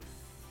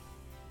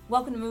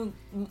Welcome to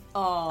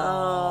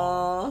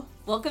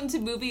Welcome to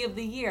Movie of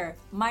the Year.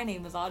 My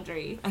name is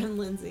Audrey. I'm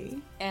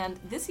Lindsay. And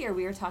this year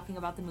we are talking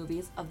about the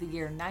movies of the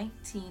year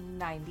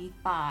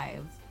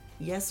 1995.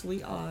 Yes,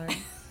 we are.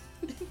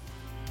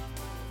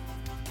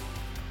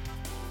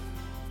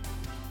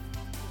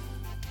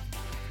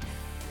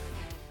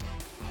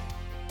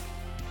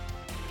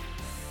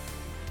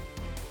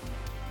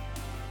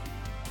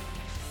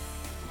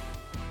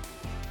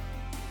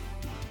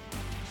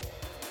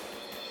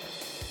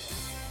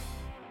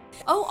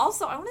 Oh,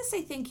 also, I want to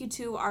say thank you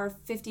to our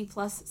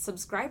 50-plus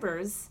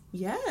subscribers.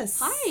 Yes.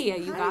 Hi,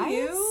 you Hi,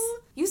 guys.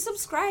 You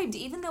subscribed,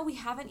 even though we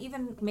haven't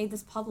even made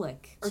this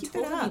public or Keep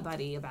told it up.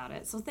 anybody about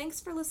it. So thanks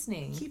for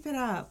listening. Keep it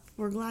up.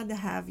 We're glad to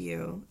have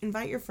you.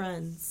 Invite your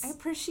friends. I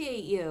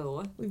appreciate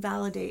you. We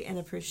validate and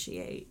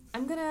appreciate.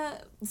 I'm going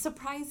to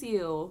surprise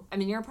you.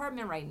 I'm in your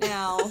apartment right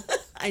now.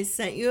 I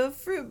sent you a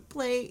fruit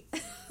plate.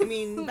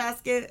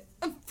 Basket.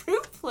 A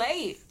fruit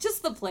plate.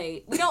 Just the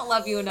plate. We don't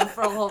love you enough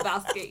for a whole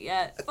basket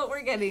yet, but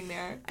we're getting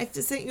there. I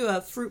just sent you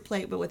a fruit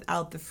plate, but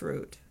without the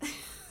fruit.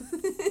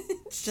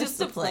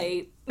 Just a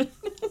plate.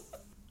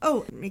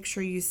 Oh, make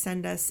sure you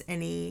send us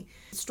any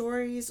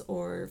stories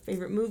or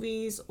favorite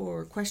movies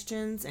or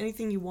questions,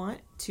 anything you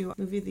want to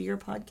Movie of the Year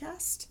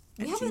podcast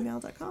at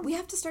gmail.com. We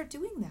have to start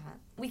doing that.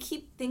 We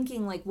keep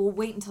thinking we'll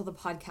wait until the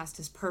podcast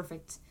is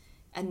perfect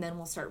and then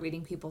we'll start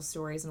reading people's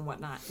stories and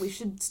whatnot. We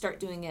should start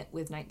doing it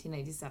with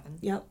 1997.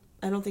 Yep.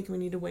 I don't think we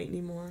need to wait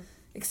anymore.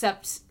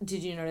 Except,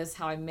 did you notice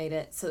how I made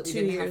it so that we 2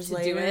 didn't years have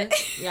to later. do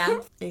it? Yeah.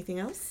 Anything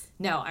else?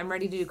 No, I'm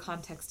ready to do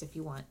context if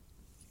you want.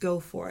 Go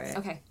for it.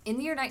 Okay. In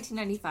the year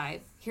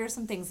 1995, here are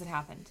some things that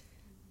happened.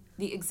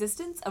 The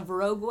existence of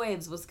rogue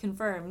waves was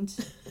confirmed.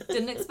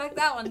 Didn't expect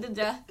that one, did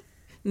ya?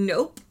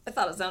 Nope. I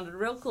thought it sounded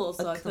real cool,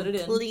 so I put it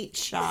in. Complete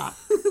shock.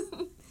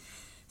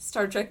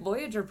 Star Trek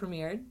Voyager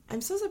premiered.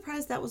 I'm so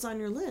surprised that was on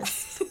your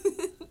list.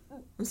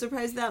 I'm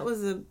surprised that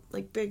was a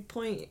big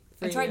point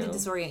for I tried you. to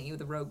disorient you with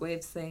the rogue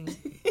waves thing.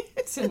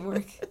 It didn't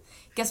work.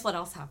 Guess what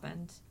else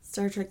happened?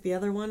 Star Trek, the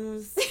other one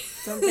was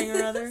something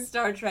or other.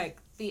 Star Trek,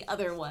 the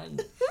other one.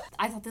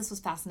 I thought this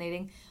was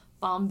fascinating.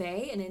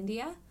 Bombay in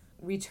India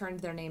returned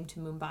their name to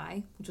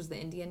Mumbai, which was the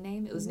Indian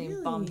name. It was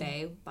named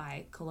Bombay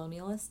by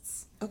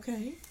colonialists.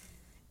 Okay.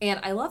 And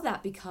I love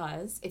that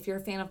because if you're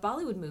a fan of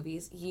Bollywood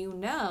movies, you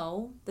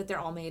know that they're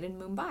all made in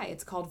Mumbai.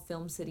 It's called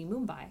Film City,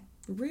 Mumbai.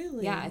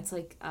 Really? Yeah, it's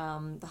like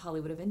the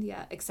Hollywood of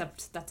India,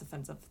 except that's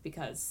offensive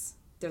because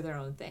they're their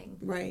own thing.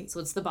 Right.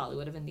 So it's the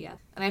Bollywood of India.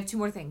 And I have two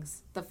more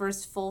things. The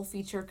first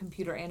full-feature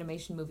computer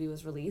animation movie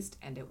was released,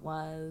 and it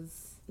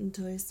was...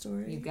 Toy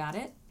Story. You got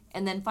it.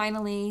 And then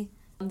finally,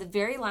 the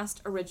very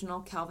last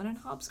original Calvin and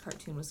Hobbes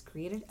cartoon was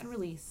created and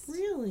released.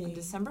 Really? On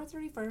December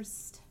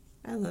 31st.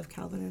 I love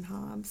Calvin and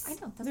Hobbes. I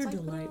know. That's They're why I put it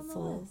on the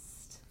delightful.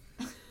 list.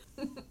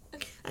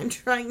 I'm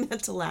trying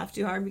not to laugh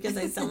too hard because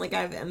I sound like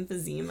I have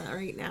emphysema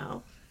right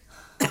now.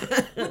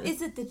 What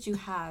is it that you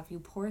have, you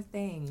poor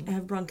thing? I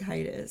have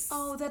bronchitis.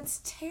 Oh,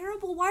 that's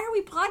terrible. Why are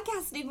we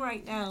podcasting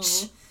right now?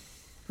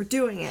 We're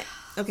doing it.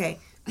 Okay.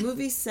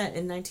 Movie set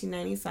in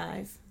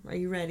 1995. Are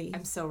you ready?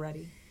 I'm so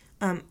ready.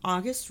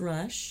 August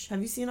Rush.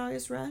 Have you seen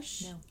August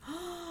Rush? No.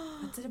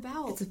 What's it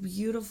about? It's a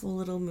beautiful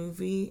little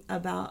movie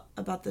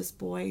about this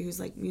boy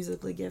who's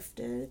musically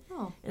gifted.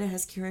 Oh. And it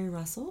has Kerry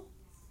Russell.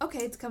 Okay,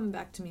 it's coming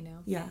back to me now.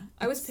 Yeah.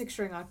 I was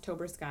picturing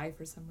October Sky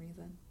for some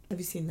reason. Have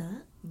you seen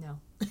that? No.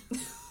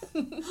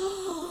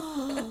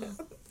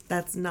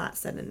 That's not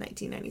set in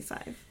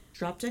 1995.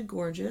 Drop Dead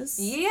Gorgeous.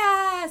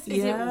 Yes!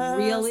 Is it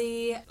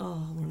really? Oh,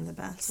 one of the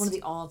best. It's one of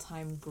the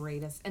all-time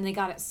greatest. And they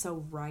got it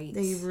so right.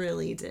 They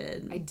really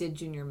did. I did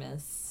Junior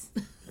Miss.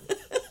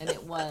 And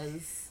it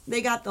was...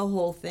 They got the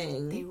whole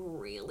thing. They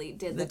really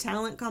did. The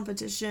talent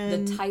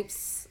competition. The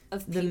types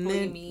of the people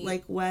you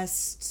meet.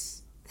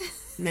 West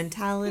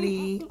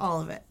mentality.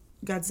 All of it.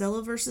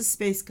 Godzilla vs.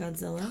 Space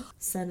Godzilla.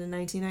 Set in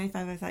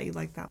 1995. I thought you'd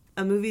like that.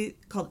 A movie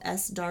called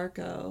S.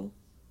 Darko,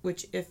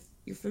 which, if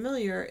you're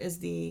familiar, is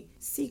the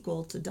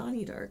sequel to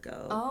Donnie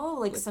Darko. Oh,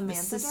 like with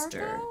Samantha the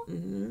sister. Darko?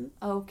 Mm-hmm.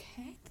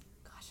 Okay.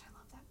 Gosh, I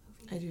love that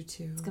movie. I do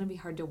too. It's going to be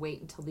hard to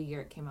wait until the year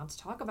it came out to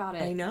talk about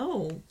it. I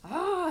know.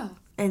 Ah.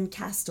 And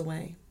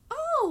Castaway,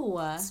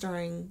 Oh.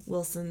 starring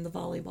Wilson the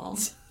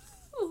volleyball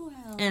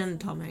Well. and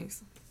Tom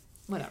Hanks.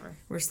 Whatever.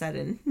 It was set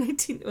in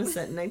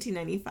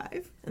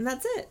 1995, and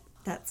that's it.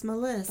 That's my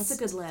list. That's a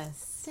good list.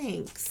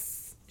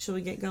 Thanks. Shall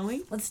we get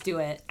going? Let's do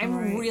it. I'm All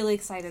right. really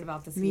excited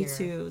about this year. Me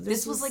too.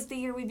 This was like the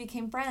year we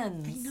became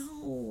friends. I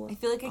know. I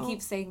feel like I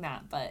keep saying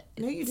that, but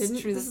No, you it's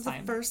didn't. true This this is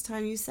time. the first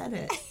time you said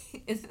it.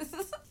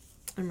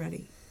 I'm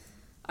ready.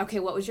 Okay,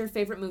 what was your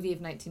favorite movie of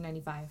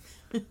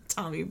 1995?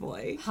 Tommy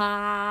Boy.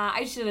 Ha!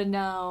 I should have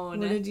known.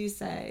 What did you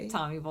say?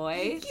 Tommy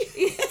Boy.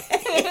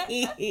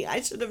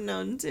 I should have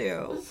known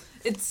too.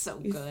 It's so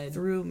You good.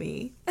 threw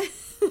me.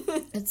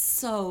 It's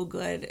so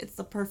good. It's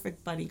the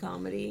perfect buddy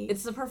comedy.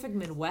 It's the perfect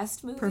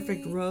Midwest movie.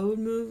 Perfect road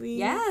movie.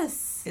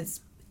 Yes.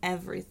 It's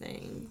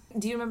everything.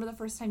 Do you remember the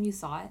first time you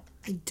saw it?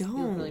 I don't.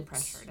 You were really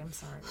pressured. I'm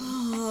sorry.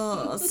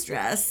 Oh,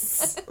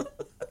 stress.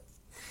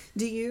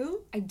 Do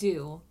you? I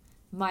do.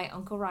 My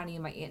Uncle Ronnie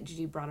and my Aunt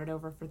Judy brought it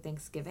over for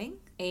Thanksgiving,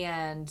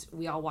 and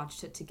we all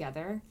watched it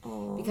together.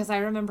 Aw. Because I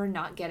remember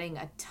not getting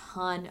a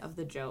ton of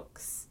the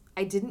jokes.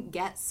 I didn't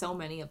get so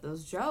many of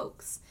those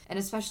jokes. And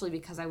especially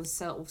because I was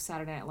so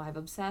Saturday Night Live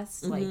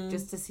obsessed. Like,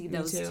 just to see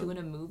those two in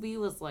a movie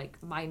was,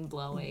 like,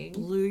 mind-blowing.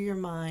 Blew your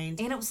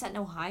mind. And it was set in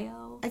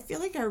Ohio. I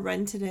feel like I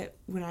rented it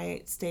when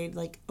I stayed,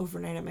 like,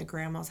 overnight at my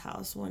grandma's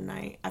house one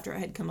night after it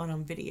had come out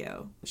on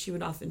video. She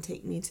would often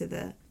take me to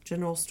the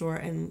general store,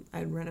 and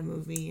I'd rent a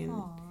movie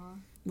and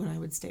when I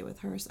would stay with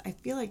her. So I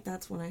feel like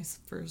that's when I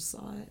first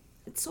saw it.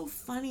 It's so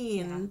funny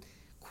and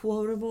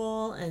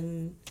quotable,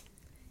 and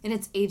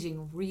it's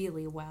aging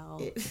really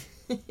well.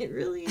 It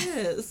really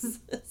is.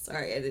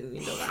 Sorry, I didn't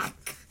mean to laugh.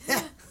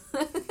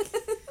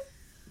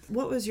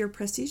 What was your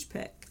prestige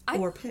pick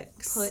or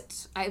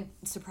picks? I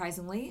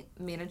surprisingly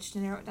managed to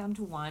narrow it down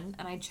to one,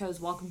 and I chose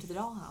Welcome to the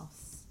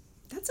Dollhouse.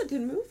 That's a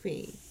good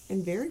movie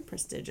and very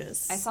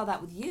prestigious. I saw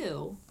that with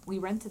you. We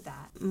rented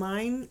that.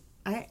 Mine,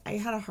 I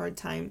had a hard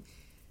time.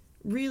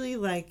 Really,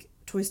 like,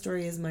 Toy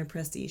Story is my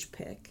prestige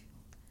pick,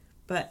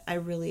 but I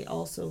really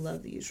also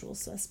love The Usual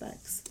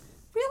Suspects.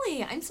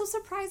 Really? I'm so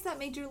surprised that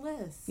made your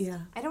list.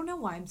 Yeah. I don't know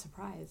why I'm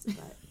surprised,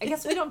 but I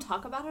guess we don't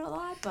talk about it a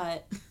lot,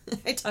 but...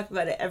 I talk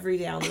about it every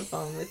day on the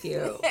phone with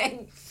you.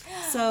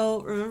 So,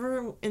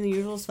 remember in The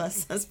Usual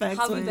Suspects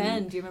How have you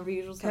been? Do you remember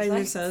Usual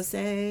Suspects?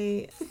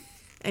 Say.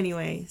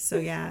 Anyway, so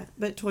yeah.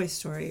 But Toy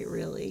Story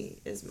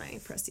really is my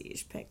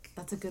prestige pick.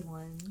 That's a good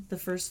one. The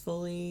first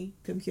fully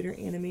computer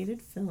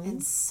animated film.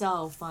 And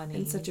so funny.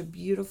 And such a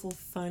beautiful,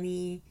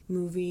 funny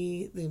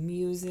movie. The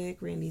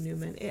music, Randy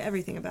Newman,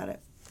 everything about it.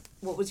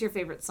 What was your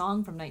favorite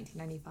song from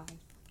 1995?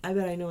 I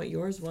bet I know what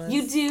yours was.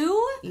 You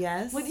do?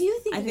 Yes. What do you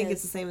think I think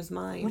it's the same as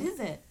mine. What is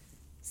it?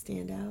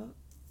 Stand Out.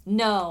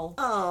 No.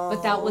 Oh.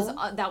 But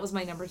that was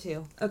my number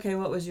 2. Okay,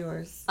 what was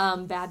yours?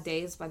 Bad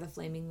Days by the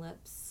Flaming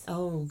Lips.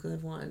 Oh,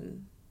 good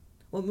one.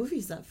 What movie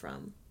is that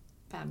from?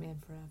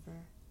 Batman Forever.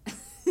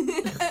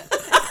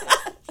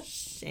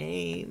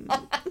 Shame.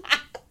 I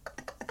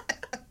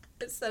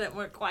said it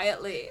more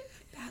quietly.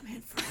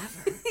 Batman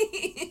Forever.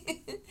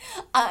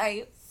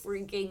 I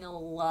freaking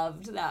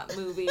loved that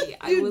movie.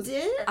 You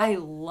did? I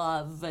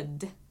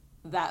loved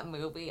that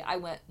movie. I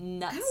went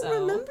nuts. I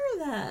don't remember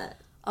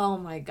that. Oh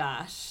my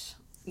gosh.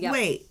 Yep.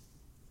 Wait.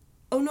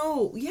 Oh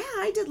no. Yeah,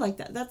 I did like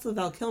that. That's the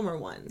Val Kilmer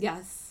one.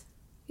 Yes.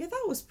 Yeah,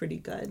 that was pretty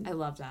good. I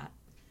loved that.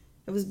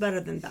 It was better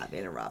than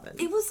Batman and Robin.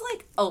 It was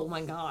like, oh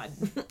my god.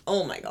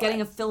 Oh my god.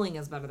 Getting a filling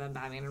is better than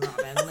Batman and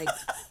Robin. Like,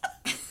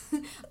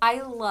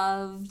 I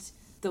loved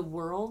the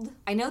world.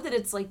 I know that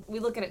it's like, we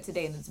look at it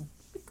today and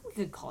we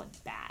could call it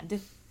bad.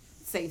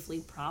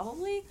 Safely,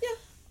 probably. Yeah.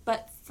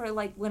 But for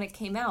like when it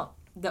came out,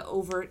 the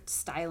overt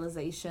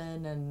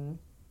stylization, and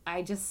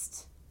I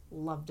just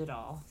loved it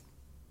all.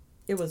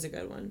 It was a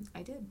good one.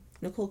 I did.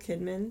 Nicole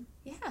Kidman.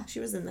 Yeah.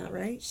 She was in that,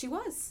 right? She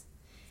was.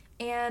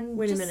 And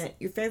wait a minute.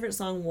 Your favorite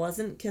song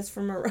wasn't Kiss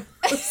from a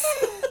Rose?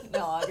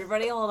 No,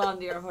 everybody hold on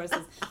to your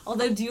horses.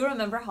 Although, do you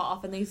remember how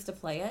often they used to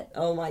play it?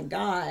 Oh my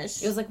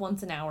gosh. It was like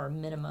once an hour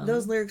minimum.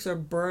 Those lyrics are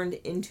burned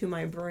into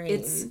my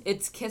brain.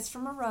 It's Kiss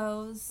from a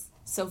Rose,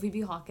 Sophie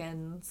B.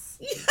 Hawkins,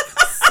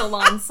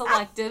 Salon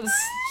Selectives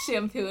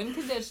shampoo and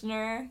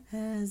conditioner.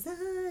 As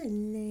I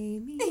lay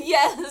me.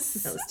 Yes.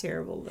 That was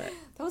terrible, but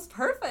that was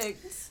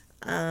perfect.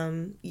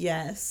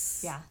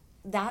 Yes. Yeah.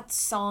 That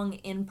song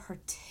in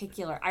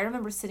particular, I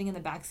remember sitting in the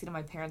backseat of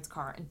my parents'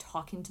 car and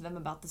talking to them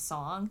about the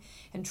song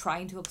and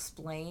trying to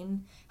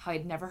explain how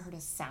I'd never heard a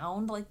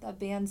sound like that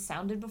band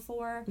sounded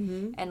before,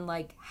 and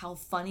like how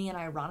funny and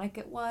ironic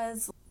it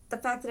was. The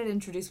fact that it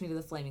introduced me to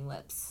the Flaming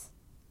Lips.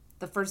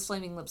 The first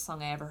Flaming Lips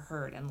song I ever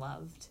heard and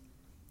loved.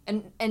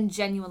 And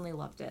genuinely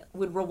loved it.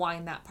 Would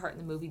rewind that part in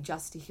the movie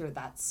just to hear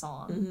that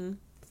song.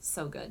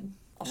 So good.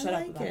 I'll shut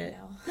up about it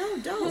now. No,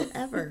 don't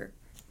ever.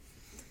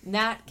 In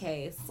that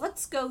case,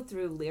 let's go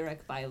through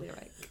lyric by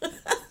lyric.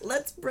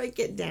 Let's break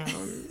it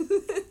down.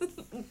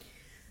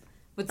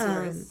 What's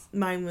yours?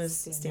 Mine was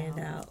Stand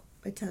Out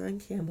by Tyler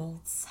Campbell.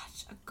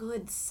 Such a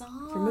good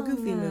song. From a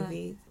Goofy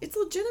movie. It's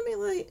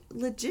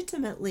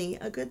legitimately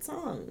a good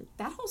song.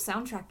 That whole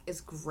soundtrack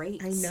is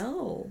great. I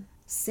know.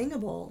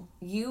 Singable.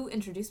 You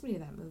introduced me to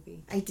that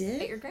movie. I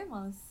did? At your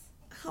grandma's.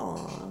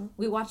 Aw.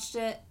 We watched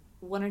it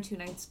 1 or 2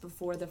 nights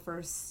before the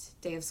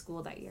first day of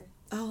school that year.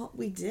 Oh,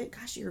 we did?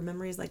 Gosh, your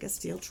memory is like a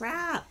steel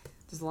trap.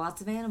 There's lots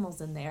of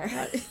animals in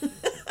there.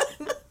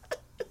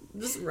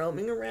 Just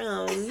roaming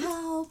around.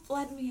 Help,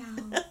 let me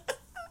out.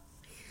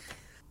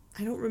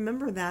 I don't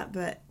remember that,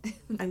 but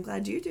I'm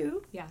glad you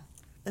do. Yeah.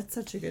 That's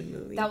such a good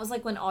movie. That was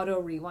like when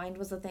auto rewind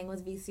was a thing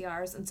with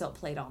VCRs, and so it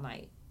played all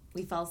night.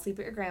 We fell asleep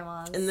at your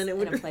grandma's, and then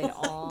it played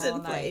all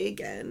night. Play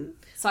again.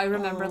 So I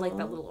remember like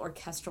that little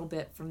orchestral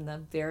bit from the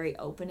very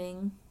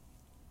opening.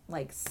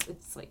 Like,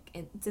 it's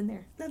in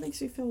there. That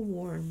makes me feel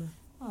warm.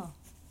 Oh.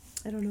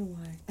 I don't know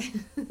why.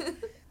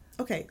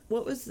 Okay,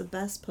 what was the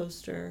best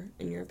poster,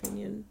 in your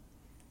opinion,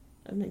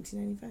 of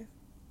 1995?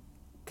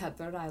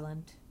 Cutthroat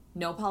Island.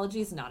 No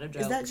apologies, not a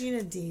joke. Is that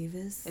Gina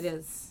Davis? It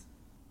is.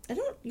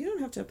 You don't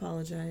have to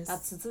apologize.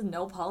 It's a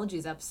no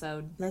apologies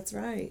episode. That's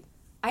right.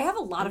 I have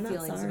a lot I'm of not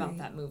feelings sorry. about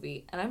that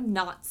movie, and I'm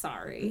not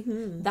sorry.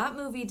 Mm-hmm. That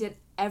movie did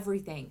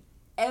everything.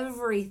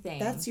 Everything.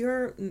 That's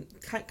your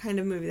kind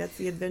of movie. That's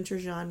the adventure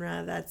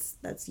genre.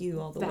 That's you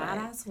all the way.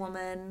 Badass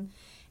woman.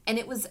 And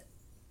it was,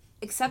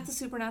 except the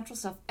supernatural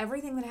stuff,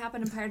 everything that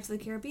happened in Pirates of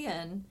the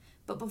Caribbean,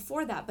 but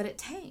before that, but it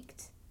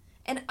tanked.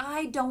 And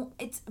I don't,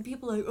 it's,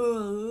 people are like,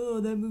 oh,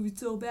 that movie's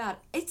so bad.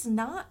 It's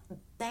not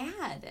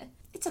bad.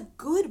 It's a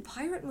good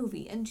pirate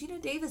movie, and Gina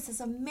Davis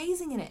is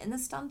amazing in it, and the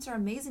stunts are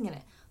amazing in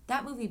it.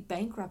 That movie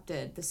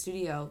bankrupted the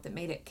studio that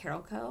made it,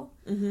 Carolco.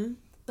 Mm-hmm.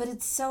 But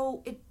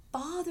it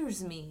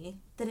bothers me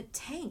that it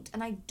tanked,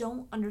 and I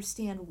don't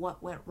understand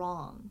what went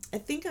wrong. I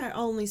think I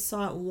only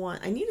saw it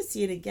once. I need to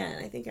see it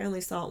again. I think I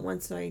only saw it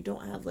once, so I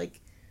don't have like.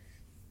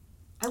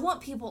 I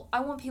want people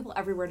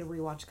everywhere to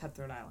rewatch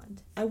Cutthroat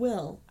Island. I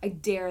will. I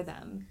dare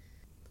them.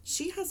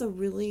 She has a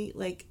really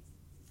like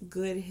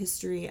good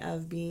history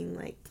of being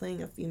like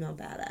playing a female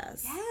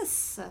badass.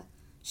 Yes.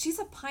 She's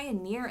a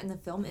pioneer in the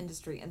film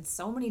industry in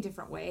so many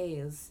different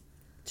ways.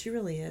 She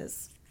really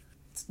is.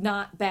 It's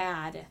not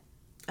bad.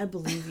 I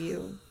believe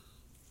you.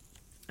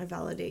 I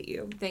validate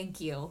you. Thank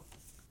you.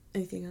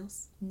 Anything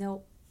else?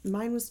 Nope.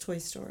 Mine was Toy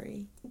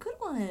Story. Good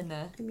one.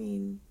 I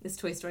mean, Is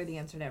Toy Story the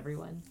answer to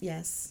everyone?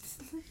 yes.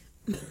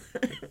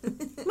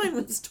 Mine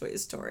was Toy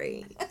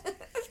Story.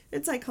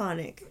 It's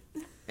iconic.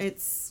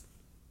 It's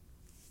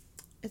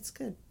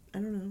good. I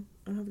don't know.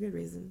 I don't have a good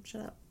reason.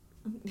 Shut up.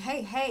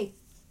 Hey.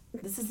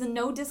 This is the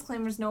no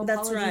disclaimers, no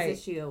That's apologies right.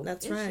 issue.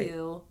 That's right.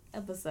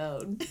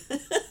 Episode.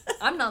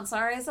 I'm not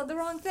sorry. I said the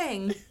wrong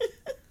thing.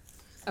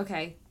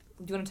 Okay.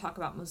 Do you want to talk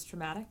about most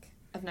traumatic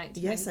of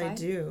 1995? Yes, I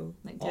do.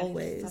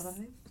 Always.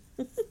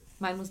 1995?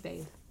 Mine was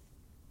Babe.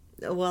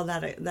 Well,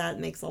 that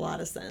makes a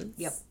lot of sense.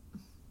 Yep.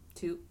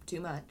 Too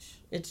much.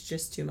 It's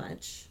just too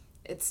much.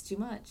 It's too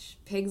much.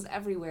 Pigs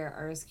everywhere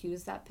are as cute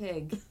as that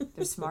pig.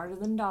 They're smarter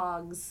than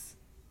dogs.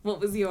 What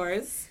was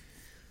yours?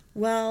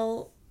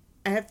 Well,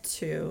 I have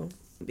two,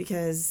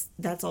 because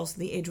that's also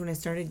the age when I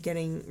started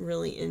getting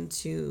really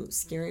into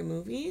scary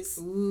movies.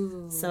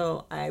 Ooh.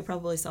 So I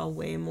probably saw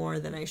way more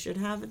than I should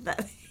have at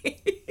that age.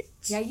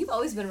 Yeah, you've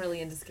always been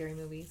really into scary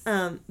movies.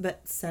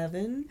 But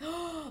Seven.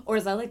 Or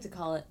as I like to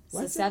call it,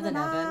 What's Seven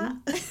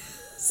Evan.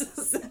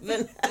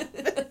 Seven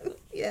Evan.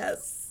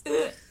 Yes.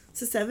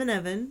 So Seven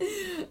Evan.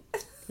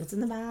 What's in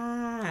the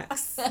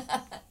box?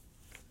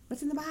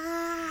 What's in the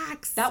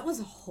box? That was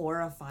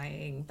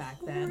horrifying back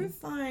then.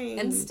 Horrifying.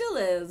 And still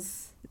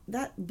is.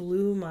 That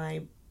blew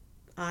my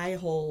eye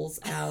holes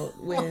out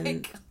Oh my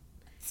when God.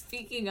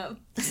 Speaking of.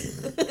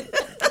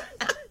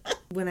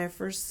 when I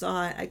first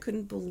saw it. I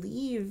couldn't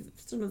believe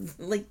some of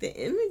like the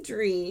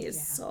imagery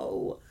is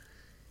so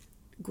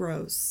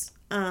gross.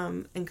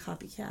 And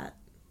Copycat.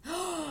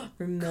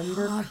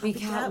 Remember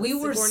Copycat? We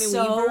with were Sigourney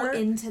so Weaver?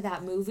 into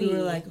that movie. We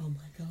were like, oh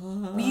my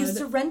God. We used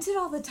to rent it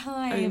all the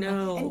time. I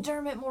know. And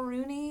Dermot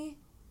Mulroney.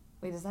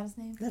 Wait, is that his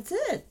name? That's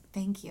it.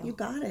 Thank you. You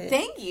got it.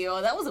 Thank you.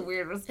 That was a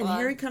weird response. And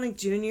Harry Connick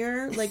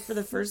Jr., like, for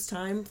the first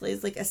time,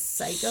 plays, like, a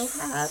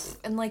psychopath.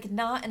 And, like,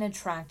 not an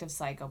attractive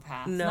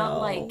psychopath. No. Not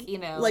like,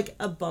 Like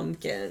a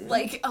bumpkin.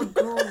 Like a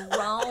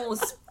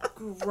gross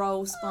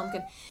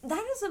pumpkin.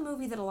 That is a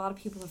movie that a lot of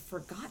people have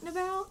forgotten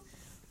about,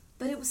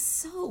 but it was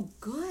so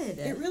good.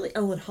 It really...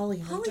 Oh, and Holly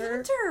Holly Hunter.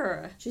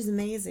 Hunter. She's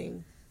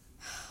amazing.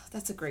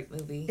 That's a great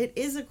movie. It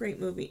is a great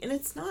movie. And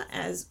it's not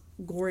as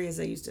gory as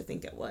I used to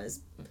think it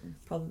was.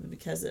 Probably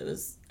because I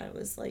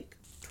was, like,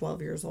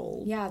 12 years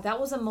old. Yeah, that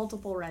was a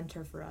multiple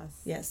renter for us.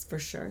 Yes, for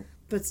sure.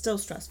 But still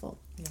stressful.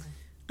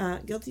 Yeah.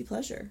 Guilty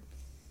pleasure.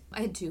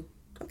 I had two.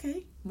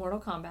 Okay. Mortal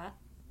Kombat.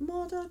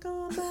 Mortal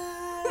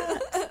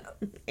Kombat.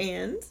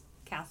 And?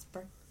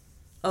 Casper.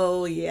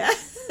 Oh, yeah.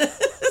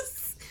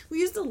 We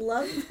used to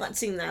love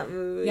watching that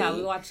movie. Yeah,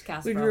 we watched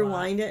Casper We'd a lot.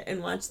 rewind it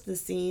and watch the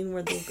scene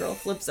where the girl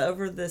flips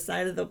over the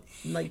side of the,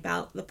 like,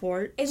 the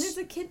porch. And there's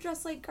a kid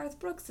dressed like Garth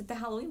Brooks at the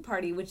Halloween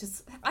party, which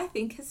is, I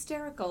think,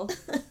 hysterical.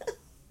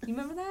 You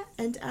remember that?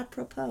 And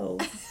apropos.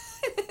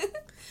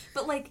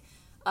 But, like,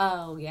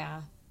 oh,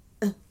 yeah.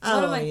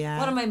 Oh,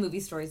 One of my movie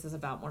stories is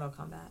about Mortal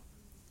Kombat.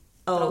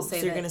 Oh, I'll so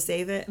save you're it. going to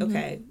save it? Mm-hmm.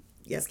 Okay.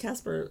 Yes,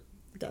 Casper,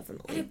 And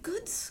definitely. a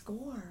good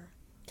score.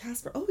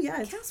 Casper. Oh,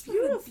 yeah, it's Casper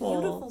beautiful. had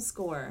a beautiful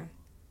score.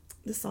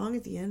 The song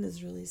at the end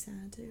is really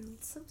sad, too.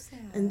 It's so sad.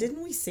 And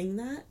didn't we sing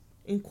that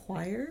in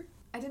choir?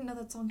 I didn't know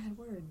that song had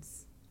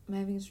words. Am I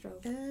having a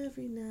stroke?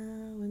 Every now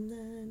and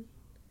then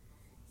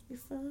you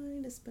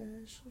find a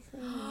special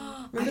friend.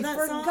 I Remember that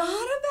forgot song?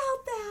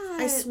 about that.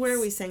 I swear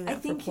we sang that I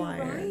think for choir.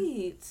 you're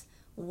right.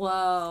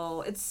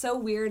 Whoa. It's so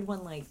weird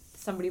when, like,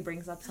 somebody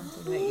brings up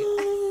something that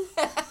you...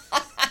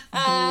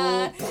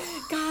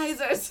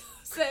 Guys are so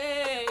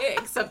sick.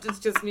 Except it's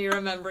just me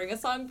remembering a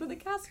song from the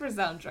Casper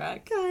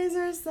soundtrack. Guys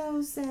are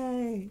so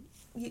say.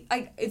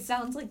 It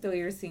sounds like the way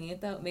you're singing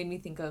it, though. It made me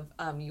think of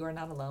You Are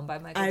Not Alone by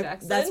Michael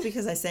Jackson. That's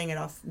because I sang it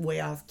way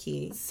off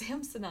key.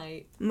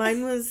 Samsonite.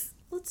 Mine was...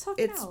 Let's talk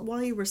It's now.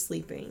 While You Were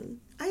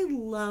Sleeping. I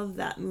love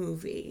that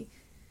movie.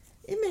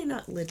 It may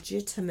not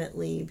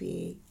legitimately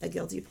be a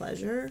guilty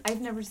pleasure.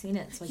 I've never seen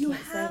it, so I You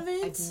can't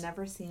haven't? say. I've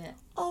never seen it.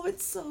 Oh,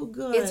 it's so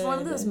good. It's one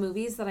of those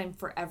movies that I'm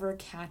forever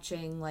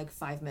catching like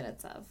 5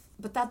 minutes of.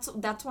 But that's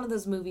one of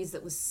those movies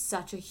that was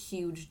such a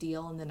huge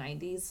deal in the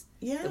 90s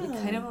Yeah. that we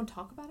kind of don't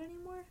talk about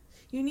anymore.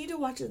 You need to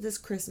watch it this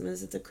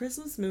Christmas. It's a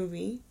Christmas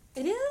movie.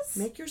 It is?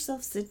 Make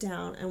yourself sit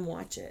down and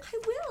watch it. I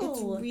will.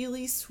 It's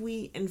really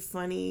sweet and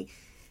funny.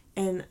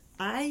 And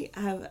I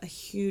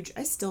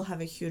still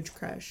have a huge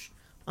crush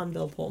on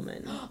Bill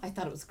Pullman. I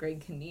thought it was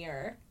Greg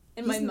Kinnear.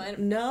 In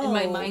No.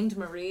 my mind,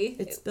 Marie.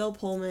 It's Bill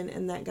Pullman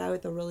and that guy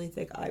with the really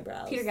thick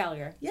eyebrows. Peter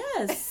Gallagher.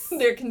 Yes.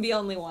 There can be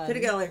only one. Peter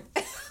Gallagher.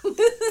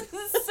 This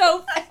is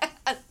so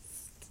fast.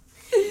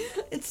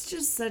 It's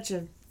just such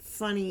a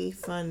funny,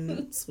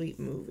 fun, sweet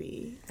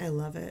movie. I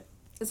love it.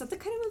 Is that the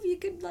kind of movie you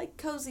could like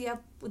cozy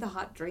up with a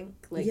hot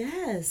drink? Like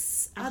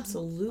Yes,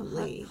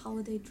 absolutely. A hot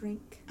holiday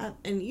drink.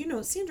 And you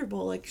know, Sandra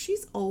Bullock,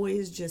 she's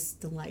always just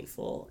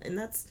delightful, and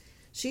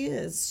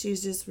she's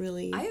just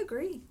really. I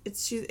agree.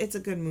 It's a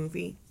good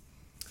movie,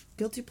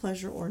 guilty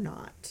pleasure or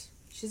not.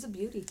 She's a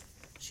beauty.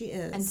 She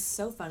is. And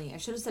so funny. I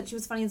should have said she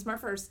was funny and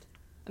smart first.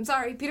 I'm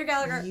sorry, Peter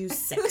Gallagher. You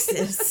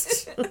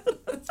sexist.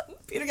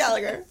 Peter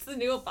Gallagher. It's the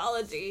new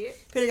apology.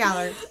 Peter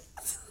Gallagher.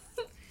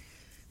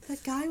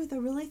 That guy with the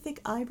really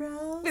thick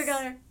eyebrows. Peter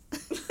Gallagher.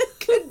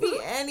 Could be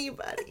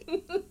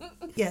anybody.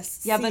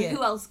 Yes. Yeah, see but it.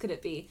 who else could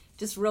it be?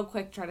 Just real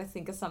quick, try to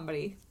think of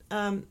somebody.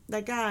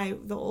 That guy,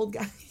 the old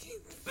guy.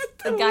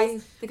 The guy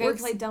who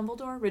works- played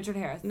Dumbledore, Richard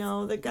Harris.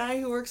 No, the guy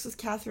who works with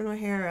Catherine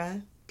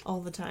O'Hara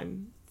all the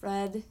time.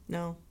 Fred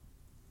No,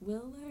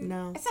 Willard.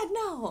 No. I said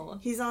no.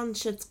 he's on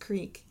Schitt's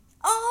Creek.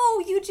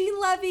 Oh, Eugene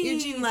Levy.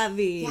 Eugene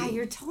Levy. Yeah,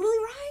 you're totally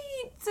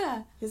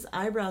right. His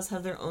eyebrows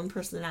have their own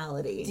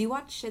personality. Do you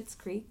watch Schitt's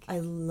Creek? I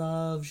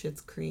love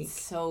Schitt's Creek.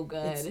 So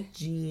good. It's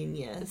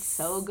genius. It's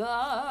so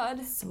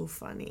good. So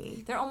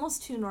funny. They're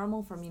almost too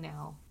normal for me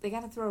now. They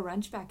got to throw a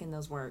wrench back in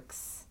those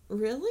works.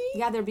 Really?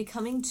 Yeah, they're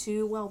becoming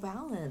too well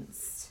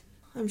balanced.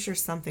 I'm sure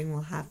something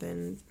will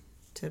happen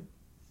to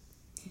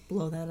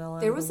blow that all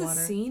out There of was the a water.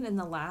 scene in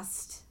the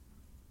last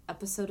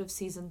episode of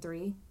season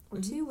 3 or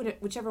 2,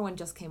 whichever one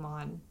just came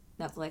on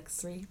Netflix.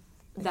 3.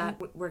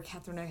 Where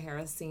Catherine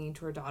O'Hara is singing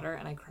to her daughter,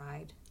 and I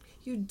cried.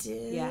 You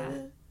did? Yeah,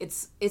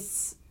 it's.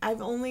 I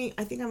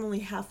think I'm only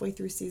halfway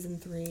through season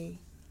 3.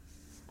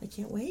 I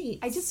can't wait.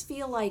 I just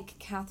feel like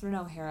Catherine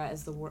O'Hara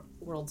is the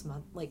world's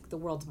mom, like the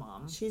world's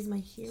mom. She's my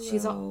hero.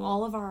 She's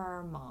all of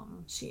our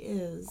mom. She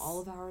is. All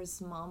of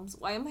ours moms.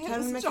 Why am I Kevin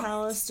having such a-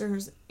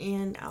 McAllister's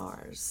and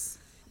ours.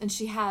 And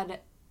she had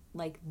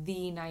like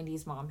the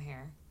 90s mom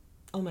hair.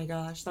 Oh my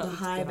gosh. That The looked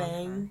high good on her.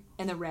 bang.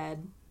 And the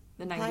red.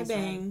 The 90s High red.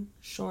 bang.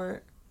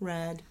 Short.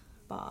 Red.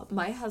 Bob.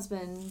 My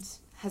husband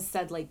has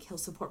said like he'll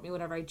support me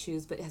whatever I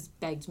choose, but has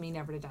begged me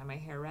never to dye my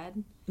hair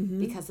red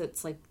because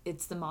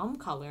it's the mom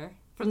color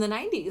from the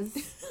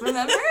 90s.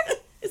 Remember?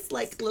 It's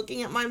like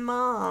looking at my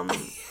mom.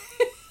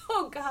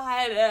 Oh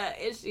God,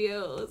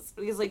 issues.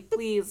 He's like,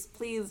 please,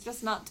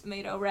 just not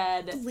tomato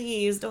red.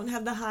 Please don't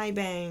have the high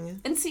bang.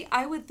 And see,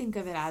 I would think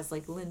of it as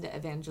like Linda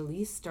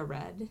Evangelista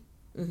red,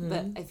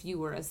 but if you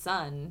were a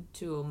son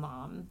to a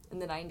mom in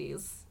the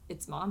 90s,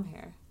 it's mom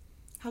hair.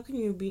 How can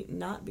you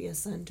not be a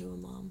son to a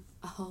mom?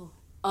 Oh.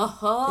 Is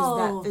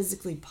that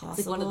physically possible?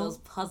 It's like one of those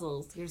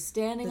puzzles. You're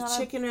standing The on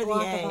chicken a or the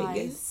block egg? of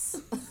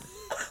ice.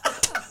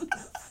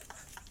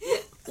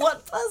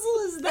 What puzzle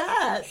is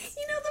that?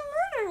 You know,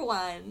 the murder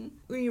one.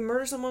 Where you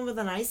murder someone with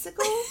an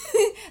icicle?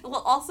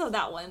 Well, also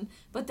that one.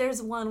 But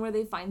there's one where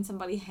they find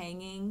somebody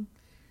hanging,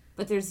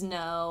 but there's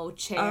no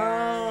chair.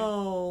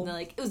 Oh. And they're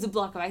like, it was a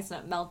block of ice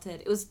and it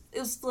melted. It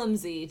was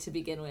flimsy to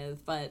begin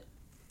with, but...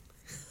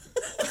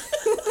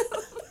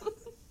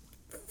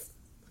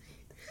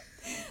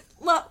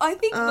 Well, I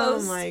think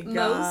most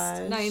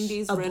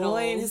 90s a riddles...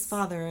 boy and his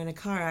father in a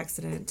car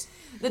accident.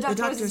 The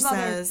doctor, was his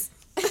mother, says...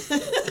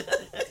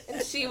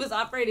 and she was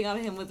operating on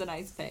him with an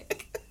ice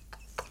pick.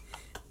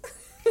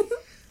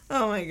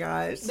 Oh my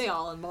gosh. They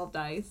all involved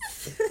ice.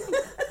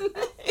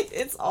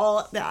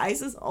 The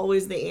ice is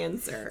always the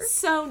answer.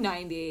 So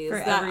 90s. For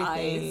that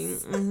everything.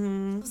 ice.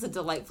 Mm-hmm. It was a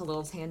delightful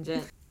little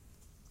tangent.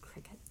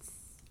 Crickets.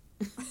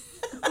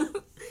 All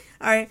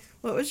right.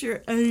 What was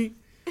your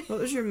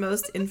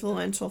most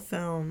influential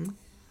film?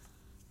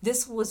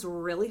 This was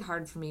really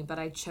hard for me, but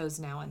I chose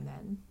Now and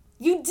Then.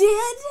 You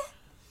did?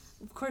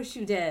 Of course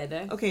you did.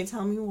 Okay,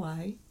 tell me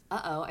why.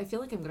 Uh-oh, I feel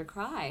like I'm gonna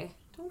cry.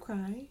 Don't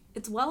cry.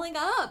 It's welling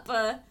up.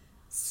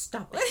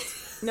 Stop it.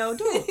 No,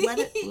 don't. Let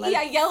it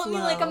Yeah, it yell at me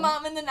flow. like a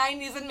mom in the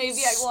 90s and maybe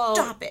I won't.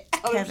 Stop it,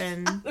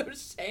 Kevin. Out of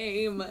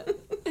shame.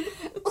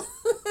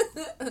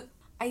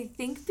 I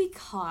think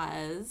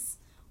because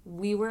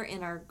we were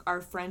in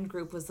our friend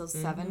group was those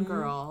 7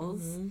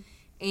 girls,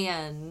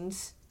 and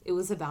it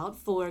was about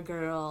 4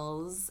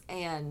 girls,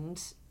 and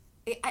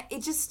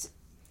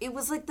it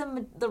was like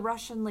the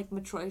Russian like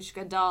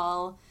Matryoshka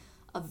doll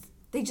of.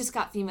 They just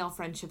got female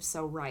friendships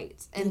so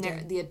right. And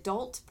the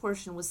adult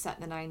portion was set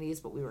in the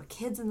 90s, but we were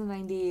kids in the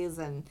 90s.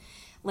 And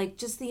like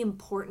just the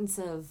importance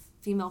of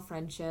female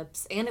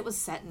friendships, and it was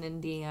set in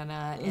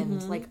Indiana,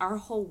 and like our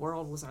whole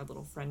world was our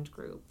little friend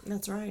group.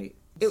 That's right.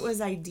 It was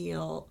an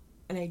ideal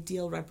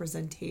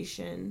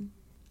representation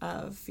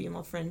of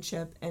female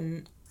friendship,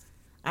 and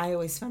I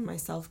always found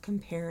myself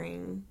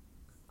comparing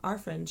our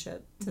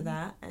friendship to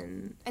that,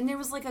 and there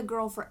was like a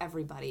girl for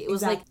everybody. It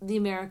was like the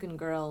American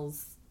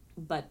Girls,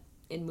 but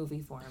in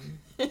movie form.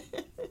 And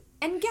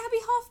Gabby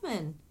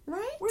Hoffman,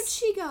 right? Where'd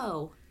she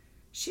go?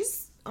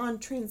 She's on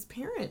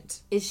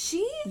Transparent. Is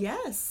she?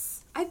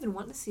 Yes. I've been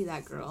wanting to see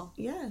that girl.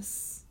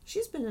 Yes.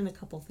 She's been in a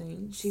couple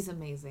things. She's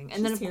amazing.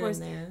 And then, of course,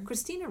 there.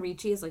 Christina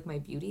Ricci is like my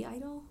beauty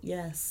idol.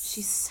 Yes.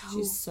 She's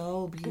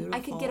so beautiful. I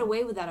could get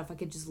away with that if I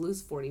could just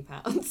lose 40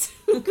 pounds.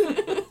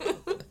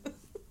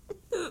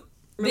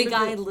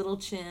 Big-eyed,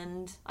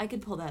 little-chinned. I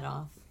could pull that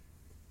off.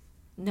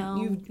 No.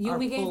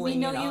 We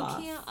know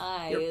you can't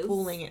eyes. You're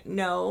pulling it.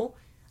 No.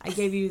 I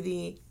gave you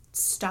the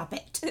stop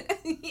it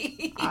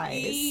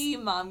eyes.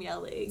 Mom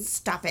yelling.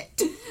 Stop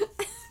it.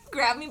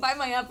 Grab me by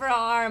my upper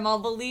arm. I'll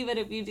believe it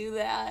if you do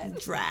that.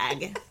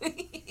 Drag.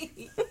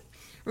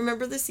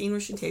 Remember the scene where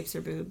she tapes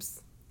her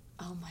boobs?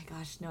 Oh my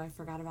gosh, no, I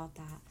forgot about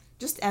that.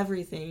 Just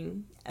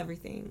everything.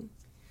 Everything.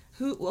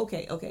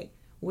 Okay.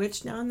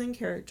 Which now and then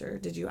character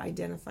did you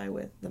identify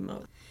with the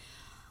most?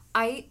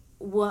 I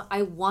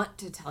want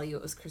to tell you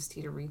it was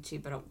Christina Ricci,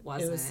 but it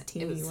wasn't. It was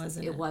Teenie,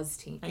 wasn't it? It was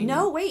Teenie.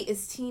 No, wait,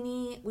 is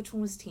Teenie... Which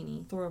one was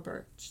Teenie? Thora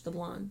Birch, the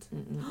blonde.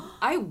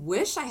 I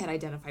wish I had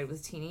identified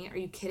with Teenie. Are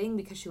you kidding?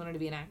 Because she wanted to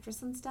be an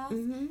actress and stuff?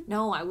 Mm-hmm.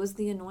 No, I was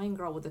the annoying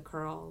girl with the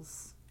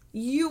curls.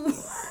 You were.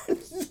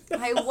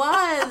 I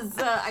was.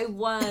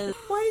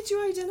 Why did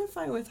you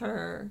identify with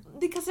her?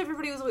 Because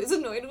everybody was always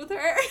annoyed with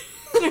her.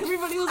 And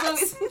everybody was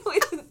always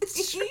annoyed with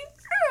me.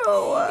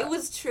 True. It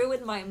was true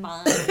in my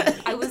mind.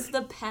 I was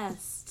the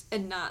pest.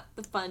 And not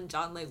the fun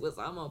John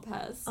Leguizamo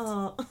pest.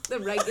 Oh. The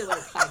regular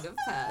kind of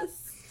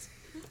pest.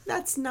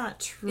 That's not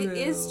true. It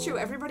is true.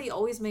 Everybody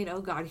always made, oh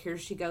God, here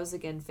she goes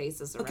again,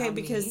 faces around me. Okay,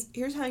 because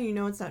here's how you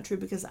know it's not true,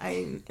 because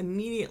I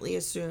immediately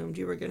assumed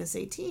you were going to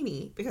say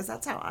Teenie, because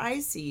that's how I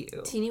see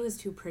you. Teenie was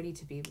too pretty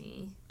to be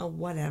me. Oh,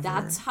 whatever.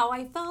 That's how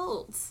I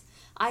felt.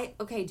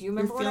 Do you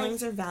remember Your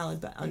feelings are valid,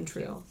 but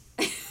untrue.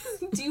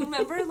 Do you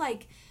remember,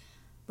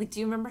 do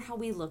you remember how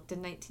we looked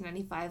in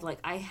 1995? Like,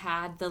 I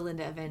had the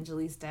Linda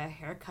Evangelista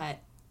haircut.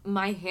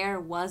 My hair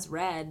was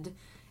red,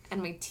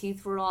 and my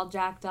teeth were all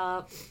jacked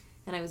up,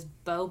 and I was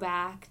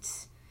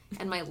bow-backed,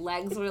 and my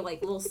legs were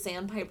like little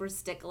sandpiper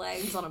stick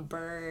legs on a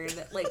bird.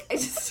 Like,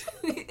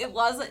 it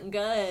wasn't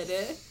good.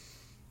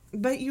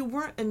 But you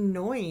weren't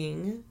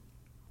annoying.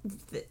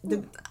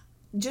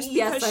 Just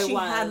because she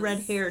had red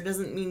hair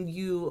doesn't mean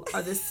you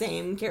are the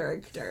same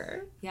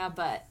character. Yeah,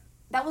 but...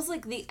 that was,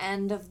 like, the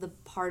end of the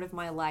part of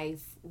my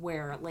life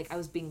where, like, I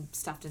was being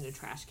stuffed into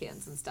trash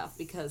cans and stuff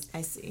because...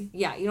 I see.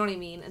 Yeah, you know what I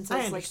mean? And so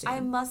it's like,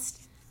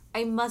 understand.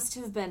 I must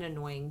have been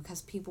annoying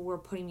because people were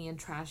putting me in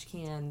trash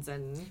cans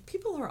and...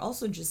 People are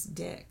also just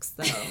dicks,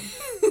 though.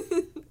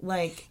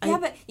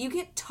 But you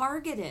get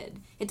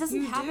targeted. It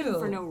doesn't happen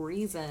for no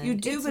reason. You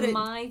do, but it's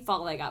my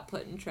fault I got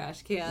put in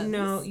trash cans.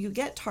 No, you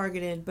get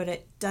targeted, but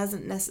it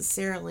doesn't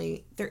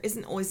necessarily... There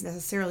isn't always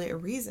necessarily a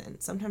reason.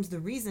 Sometimes the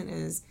reason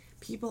is...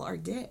 people are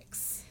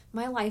dicks.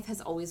 My life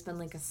has always been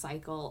like a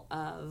cycle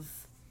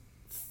of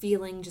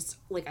feeling just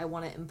like I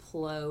want to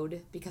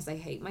implode because I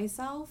hate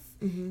myself,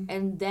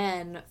 and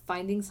then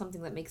finding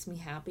something that makes me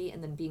happy,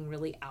 and then being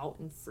really out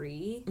and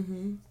free,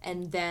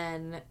 and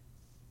then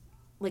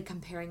like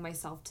comparing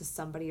myself to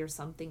somebody or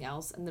something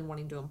else, and then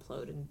wanting to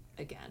implode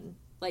again.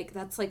 Like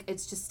that's like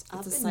it's just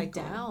up and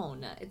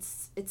down.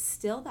 It's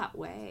still that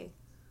way.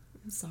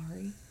 I'm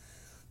sorry.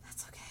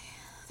 That's okay.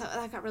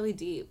 That got really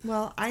deep.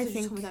 Well, I think...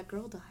 you told me that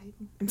girl died.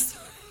 I'm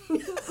sorry.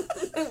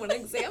 I want to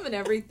examine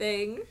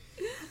everything.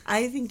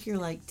 I think you're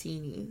like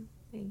Teenie.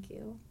 Thank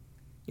you.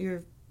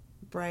 You're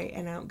bright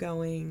and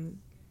outgoing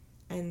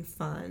and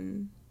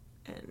fun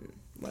and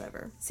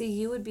whatever. See,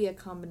 you would be a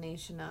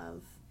combination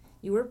of...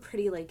 you were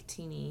pretty like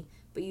Teenie,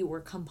 but you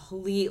were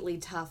completely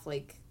tough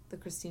like the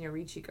Christina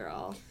Ricci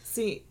girl.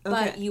 See,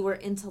 okay. But you were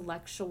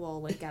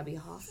intellectual like Gabby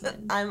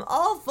Hoffman. I'm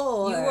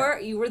awful.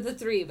 You were the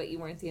three, but you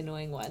weren't the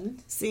annoying one.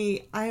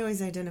 See, I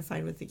always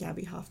identified with the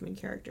Gabby Hoffman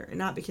character, and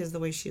not because of the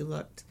way she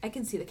looked. I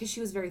can see that, because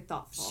she was very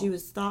thoughtful. She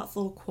was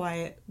thoughtful,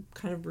 quiet,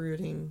 kind of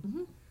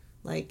brooding.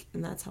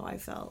 And that's how I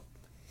felt.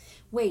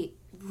 Wait,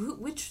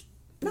 which...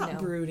 Not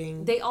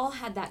brooding. They all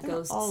had that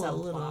ghost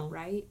subplot,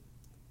 right?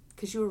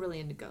 Because you were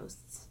really into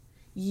ghosts.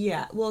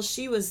 Yeah, well,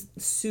 she was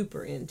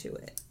super into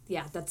it.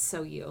 Yeah, that's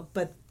so you.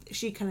 But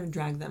she kind of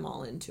dragged them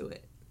all into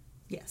it.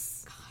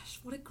 Yes. Gosh,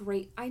 what a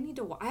great... I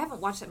haven't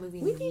watched that movie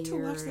in years. We need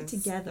to watch that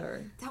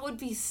together. That would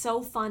be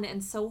so fun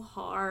and so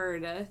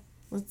hard.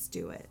 Let's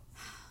do it.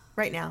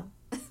 Right now.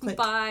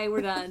 Bye,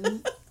 we're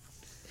done.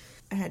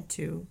 I had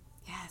two.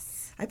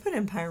 Yes. I put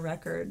Empire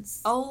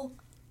Records. Oh,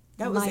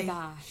 that was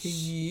gosh.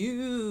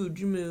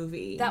 Huge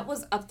movie. That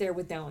was up there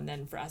with Now and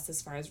Then for us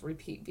as far as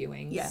repeat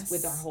viewings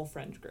with our whole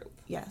friend group.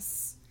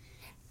 Yes.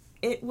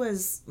 It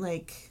was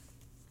like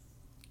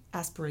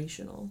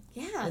aspirational.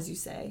 Yeah. As you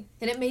say.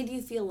 And it made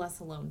you feel less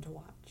alone to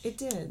watch. It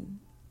did.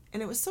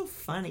 And it was so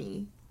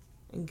funny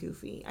and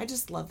goofy. I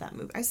just love that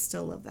movie. I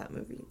still love that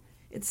movie.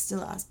 It's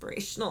still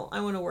aspirational.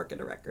 I want to work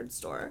at a record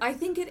store. I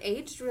think it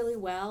aged really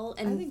well.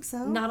 And I think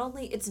so. Not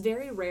only, it's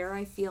very rare,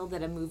 I feel,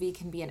 that a movie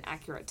can be an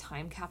accurate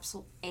time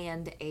capsule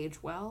and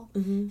age well.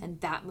 Mm-hmm. And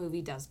that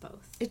movie does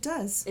both. It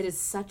does. It is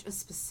such a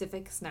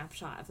specific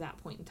snapshot of that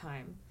point in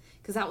time.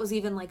 Because that was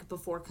even like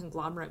before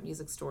conglomerate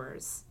music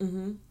stores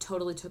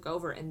totally took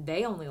over. And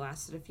they only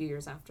lasted a few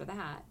years after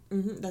that.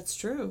 Mm-hmm. That's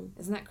true.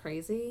 Isn't that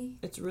crazy?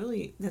 That's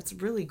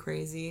really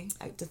crazy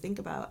to think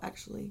about,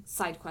 actually.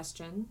 Side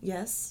question.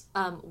 Yes.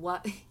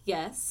 What?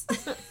 Yes.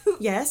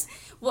 Yes.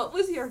 What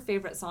was your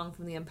favorite song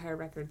from the Empire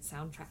Records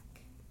soundtrack?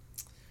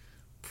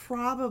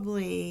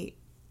 Probably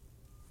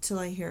Till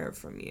I Hear It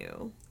From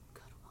You.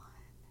 Good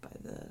one. By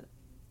the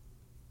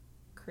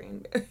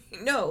Cranberry.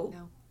 No.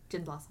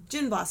 Gin Blossoms.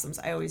 Gin Blossoms.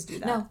 I always do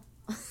that. No.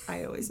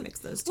 I always mix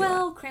those two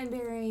Well, up.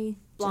 Cranberry,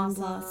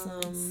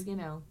 Blossoms, you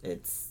know.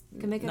 It's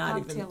Can make a not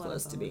cocktail even out of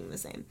close to them. being the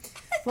same.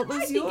 What was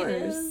I think it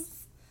yours? is.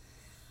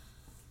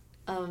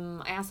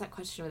 I asked that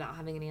question without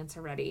having an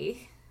answer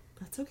ready.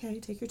 That's okay.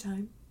 Take your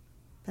time.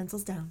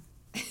 Pencils down.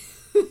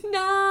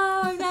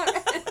 No, I'm not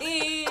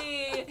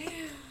ready.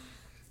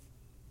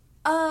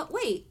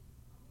 Wait.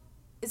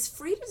 Is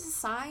Free to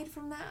Decide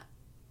from that?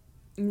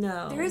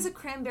 No. There is a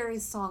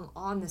Cranberries song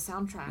on the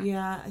soundtrack.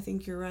 Yeah, I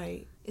think you're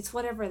right. It's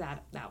whatever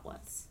that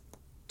was.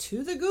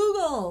 To the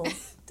Google.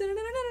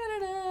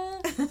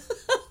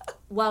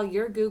 While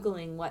you're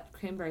Googling what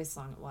Cranberries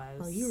song it was.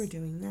 While you were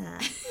doing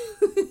that.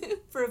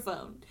 For a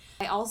phone.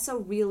 I also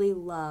really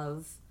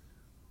love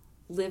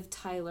Liv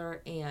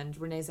Tyler and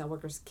Renee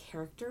Zellweger's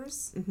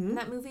characters in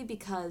that movie,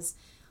 because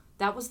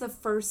that was the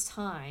first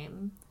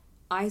time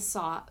I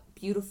saw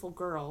beautiful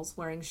girls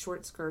wearing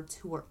short skirts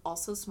who were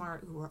also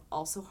smart, who were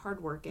also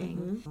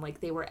hardworking. Like,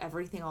 they were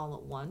everything all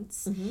at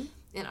once.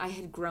 And I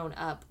had grown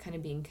up kind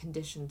of being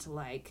conditioned to,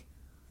 like,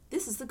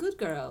 this is the good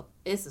girl,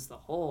 this is the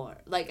whore.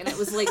 Like, and it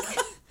was like,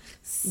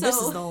 so... This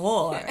is the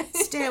whore.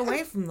 Stay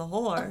away from the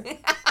whore.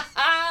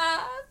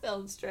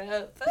 Film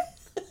strip.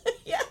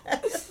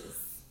 Yes.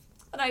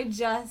 And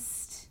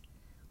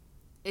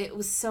it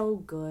was so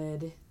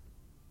good.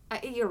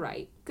 You're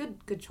right.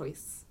 Good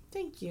choice.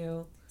 Thank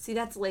you. See,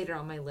 that's later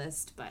on my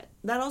list, but...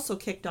 That also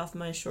kicked off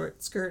my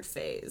short skirt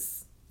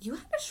phase. You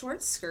had a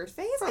short skirt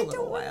phase? For a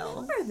little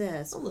while. Remember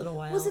this. A little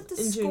while. Was it the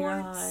in skirts?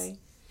 Junior high.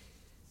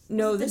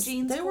 No, the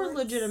jean they were skirts?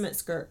 legitimate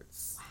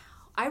skirts.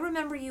 I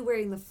remember you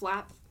wearing the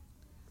flap.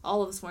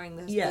 All of us wearing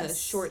the Yes.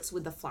 shorts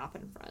with the flap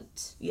in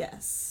front.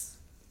 Yes.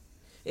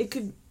 It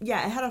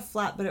had a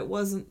flap, but there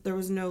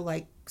was no,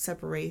 like,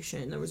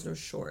 separation. There was no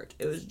short.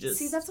 It was just...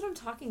 See, that's what I'm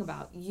talking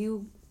about.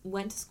 You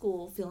went to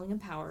school feeling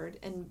empowered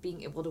and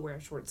being able to wear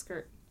a short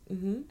skirt.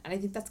 Mm-hmm. And I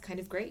think that's kind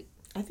of great.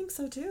 I think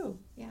so, too.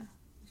 Yeah.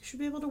 You should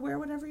be able to wear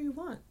whatever you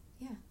want.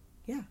 Yeah.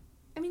 Yeah.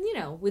 I mean, you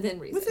know, within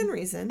reason. Within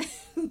reason.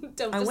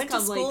 Don't I just went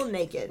come, to school like,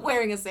 naked.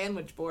 wearing a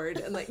sandwich board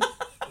and, like,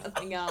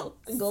 nothing else.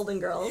 Golden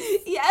Girls.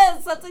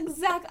 Yes, that's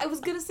I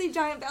was going to say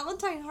Giant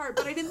Valentine Heart,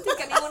 but I didn't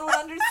think anyone would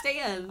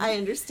understand. I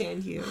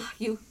understand you.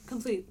 You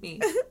complete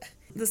me.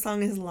 The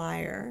song is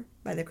Liar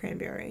by the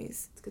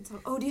Cranberries. It's a good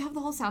song. Oh, do you have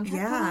the whole soundtrack?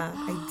 Yeah,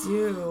 I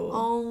do.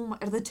 Oh, my,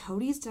 are the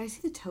Toadies? Did I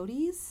see the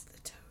Toadies?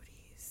 The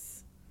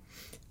Toadies.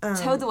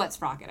 Toad the Wet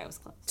Sprocket. I was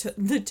close.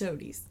 The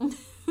Toadies.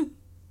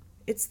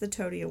 It's the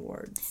Toady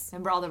Awards.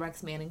 Remember all the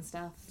Rex Manning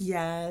stuff?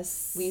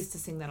 Yes. We used to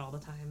sing that all the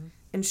time.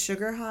 And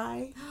Sugar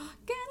High.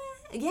 Get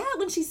it? Yeah,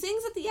 when she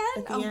sings at the end.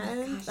 At the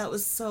end. My gosh. That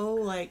was so,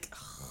 like...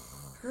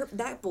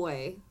 That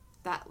boy,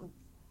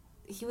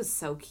 he was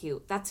so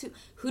cute. That's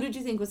who did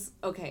you think was...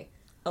 Okay.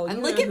 Oh, and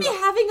you look know at me who-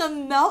 having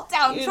a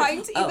meltdown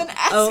trying to even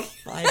ask, Oh,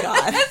 my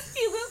God. ask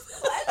you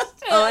this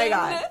question. Oh, my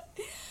God.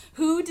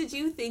 Who did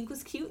you think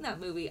was cute in that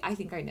movie? I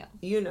think I know.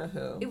 You know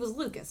who. It was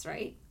Lucas,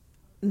 right?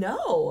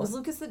 No. Was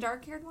Lucas the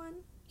dark-haired one?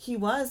 He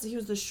was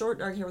the short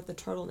dark hair with the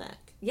turtleneck.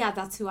 Yeah,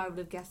 that's who I would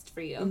have guessed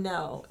for you.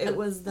 No, it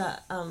was the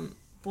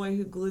boy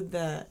who glued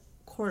the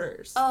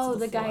quarters. Oh, to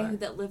the guy floor.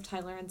 that Liv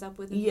Tyler ends up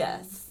with. In the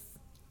end. Yes.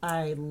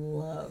 I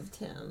loved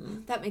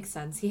him. That makes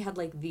sense. He had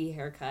like the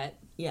haircut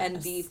Yes.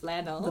 and the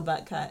flannel. The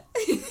butt cut.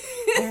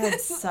 I had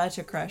such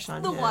a crush on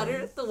him.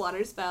 The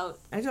water spout.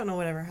 I don't know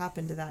whatever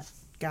happened to that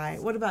guy.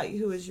 What about you?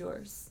 Who was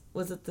yours?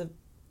 Was it the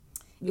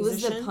It was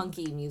musician? the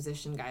punky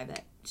musician guy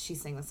that she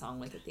sang the song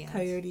with at the end.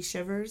 Coyote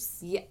Shivers?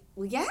 Yeah.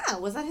 Well, yeah.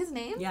 Was that his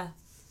name? Yeah.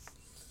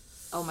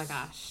 Oh my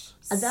gosh.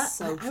 That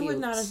so I cute. would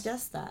not have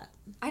guessed that.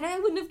 And I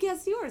wouldn't have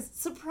guessed yours.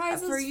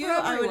 Surprises For you,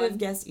 everyone. I would have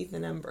guessed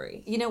Ethan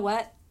Embry. You know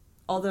what?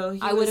 Although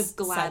I would was have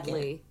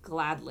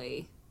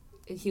gladly.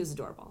 He was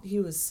adorable. He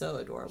was so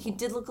adorable. He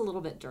did look a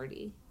little bit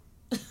dirty.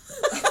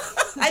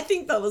 I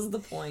think that was the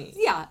point.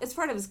 Yeah, it's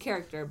part of his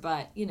character,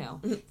 but, you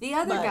know. The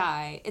other But-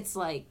 guy, it's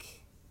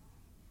like...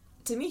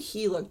 To me,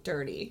 he looked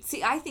dirty.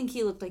 See, I think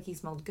he looked like he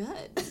smelled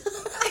good.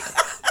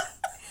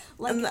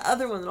 Like, And the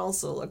other one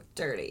also looked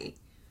dirty.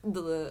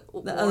 The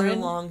other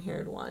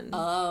long-haired one.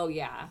 Oh,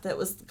 yeah. That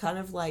was kind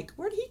of like,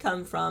 where'd he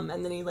come from?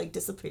 And then he, like,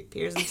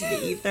 disappears into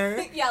the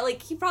ether. Yeah,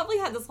 like, he probably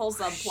had this whole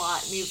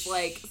subplot, and he's,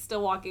 like,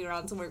 still walking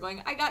around somewhere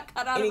going, I got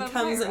cut out of a And he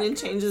comes in and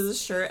changes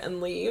his shirt and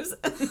leaves.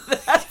 And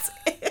that's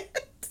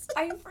it.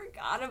 I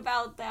forgot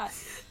about that.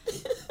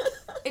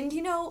 And,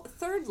 you know,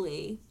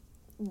 thirdly,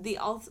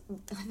 meltdown.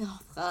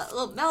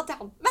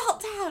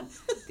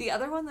 The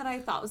other one that I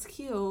thought was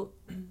cute...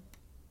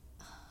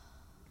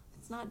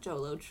 not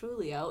Jolo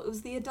Trulio. It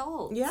was the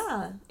adult.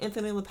 Yeah.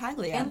 Anthony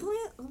LaPaglia.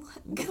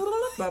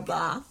 Blah,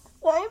 blah.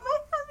 Why am I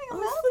having a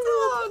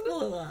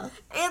meltdown?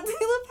 Anthony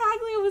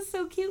LaPaglia was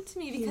so cute to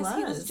me because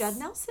he was Judd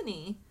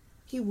Nelson-y.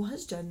 He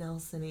was Judd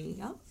Nelson-y.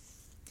 Yep.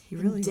 He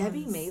really was.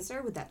 Debbie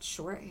Mazur with that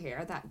short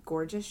hair, that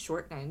gorgeous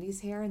short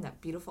 90s hair and that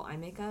beautiful eye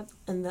makeup.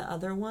 And the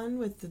other one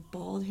with the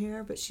bald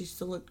hair, but she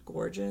still looked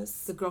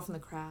gorgeous. The girl from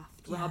The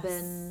Craft. Yes.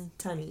 Robin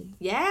Tunney.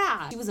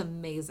 Yeah. She was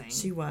amazing.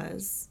 She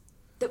was.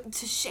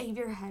 To shave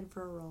your head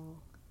for a role.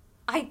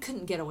 I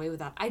couldn't get away with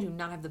that. I do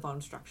not have the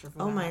bone structure for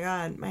that. Oh my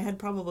god. My head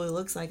probably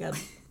looks like a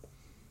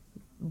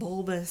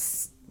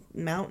bulbous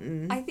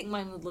mountain. I think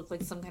mine would look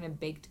like some kind of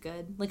baked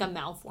good. Like a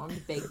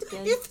malformed baked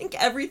good. You think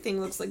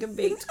everything looks like a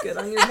baked good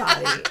on your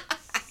body.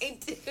 I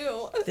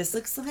do. This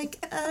looks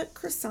like a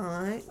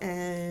croissant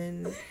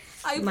and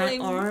my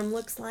arm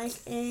looks like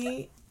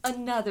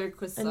another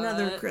croissant.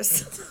 Another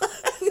croissant.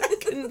 I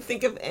couldn't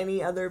think of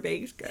any other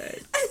baked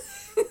good.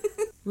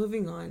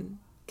 Moving on.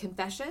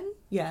 Confession?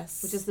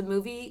 Yes. Which is the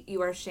movie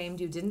you are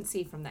ashamed you didn't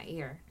see from that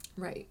year.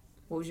 Right.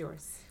 What was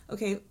yours?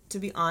 Okay, to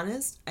be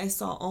honest, I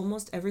saw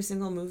almost every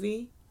single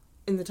movie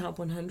in the top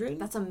 100.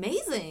 That's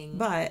amazing.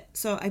 But,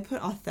 so I put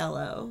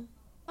Othello.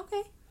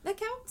 Okay, that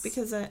counts.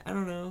 Because I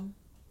don't know.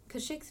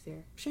 Because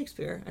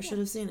Shakespeare. I should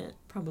have seen it,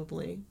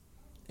 probably.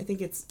 I think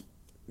it's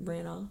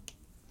Branagh.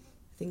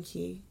 I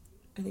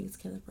think it's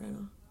Kenneth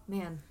Branagh.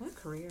 Man, what a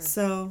career.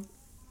 So.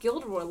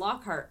 Gilderoy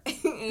Lockhart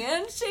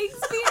and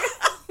Shakespeare.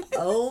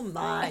 Oh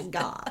my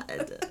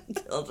god.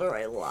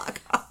 Gilderoy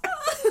Lockhart.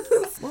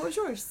 What was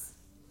yours?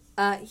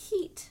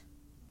 Heat.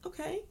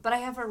 Okay. But I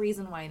have a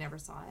reason why I never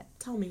saw it.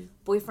 Tell me.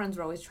 Boyfriends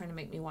were always trying to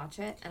make me watch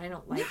it, and I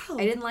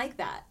didn't like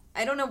that.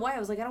 I don't know why. I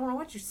was like, I don't want to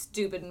watch your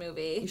stupid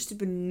movie. Your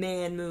stupid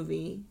man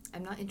movie.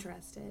 I'm not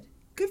interested.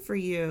 Good for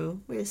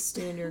you. Way to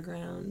stand your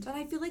ground. But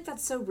I feel like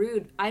that's so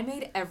rude. I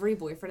made every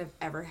boyfriend I've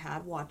ever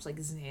had watch, like,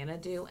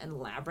 Xanadu and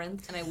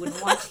Labyrinth, and I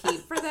wouldn't watch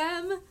Heat for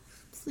them.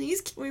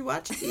 Please, can we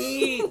watch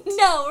Heat?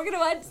 No, we're going to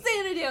watch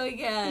Xanadu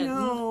again.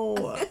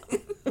 No.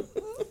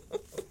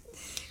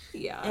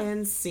 Yeah.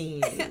 And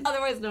scene.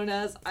 Otherwise known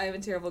as, I am a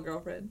terrible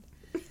girlfriend.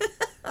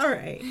 All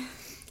right.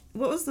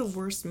 What was the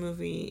worst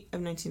movie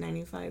of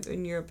 1995,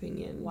 in your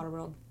opinion?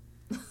 Waterworld.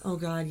 Oh,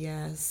 God,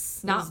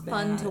 yes. Not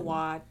fun to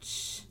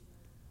watch.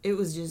 It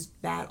was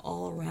just bad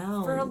all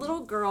around. For a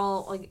little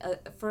girl, like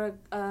for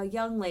a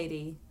young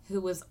lady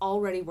who was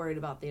already worried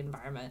about the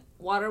environment,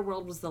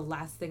 Waterworld was the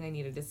last thing I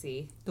needed to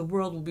see. The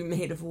world will be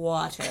made of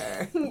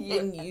water,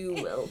 and you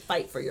will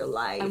fight for your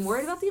life. I'm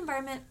worried about the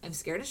environment. I'm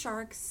scared of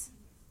sharks.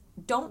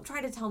 Don't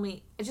try to tell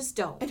me. I just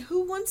don't. And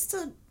who wants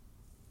to...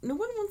 No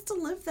one wants to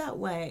live that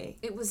way.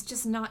 It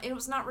was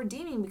not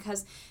redeeming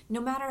because no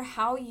matter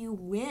how you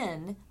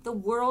win, the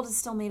world is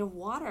still made of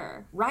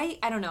water, right?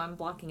 I don't know. I'm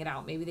blocking it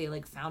out. Maybe they,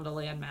 like, found a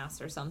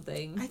landmass or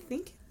something. I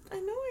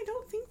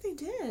don't think they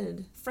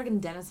did. Friggin'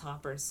 Dennis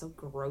Hopper is so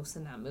gross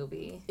in that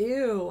movie.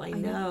 Ew, I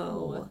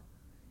know.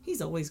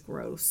 He's always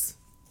gross.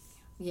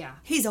 Yeah.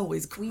 He's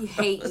always gross. We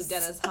hate you,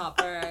 Dennis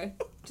Hopper.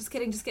 Just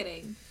kidding.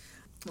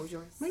 What was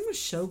yours? Mine was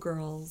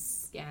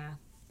Showgirls. Yeah.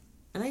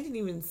 And I didn't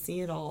even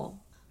see it all.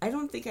 I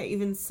don't think I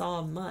even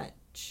saw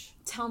much.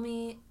 Tell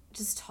me,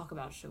 just talk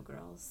about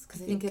Showgirls,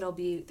 because I think it'll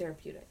be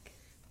therapeutic.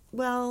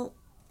 Well,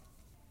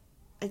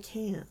 I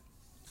can't.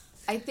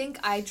 I think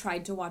I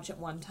tried to watch it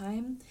one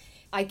time.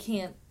 I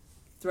can't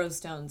throw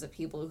stones at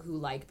people who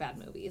like bad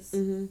movies,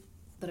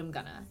 but I'm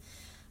gonna.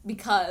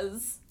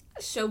 Because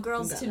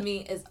Showgirls to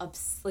me is,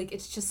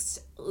 it's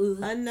just... Ugh.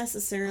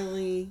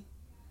 Unnecessarily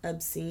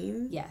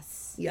obscene?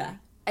 Yes. Yeah.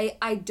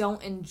 I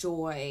don't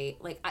enjoy,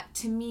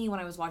 to me,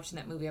 when I was watching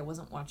that movie, I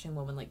wasn't watching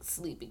women,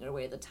 sleeping her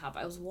way to the top.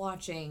 I was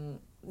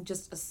watching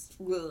just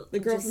the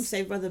girl from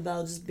Saved by the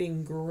Bell just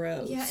being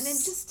gross. Yeah, and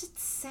it's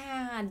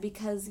sad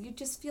because you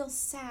just feel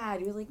sad.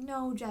 You're like,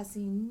 no,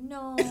 Jesse,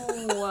 no.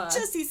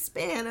 Jesse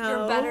Spano.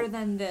 You're better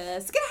than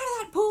this. Get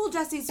out of that pool,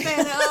 Jesse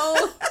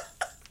Spano.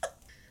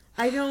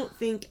 I don't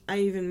think I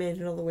even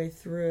made it all the way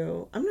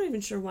through. I'm not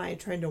even sure why I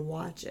tried to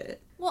watch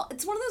it. Well,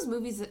 it's one of those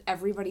movies that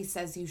everybody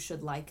says you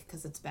should like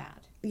because it's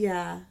bad.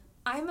 Yeah.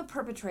 I'm a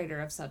perpetrator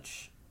of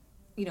such,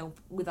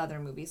 with other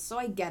movies, so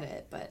I get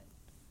it, but...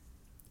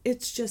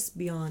 It's just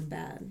beyond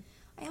bad.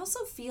 I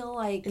also feel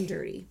like... And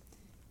dirty.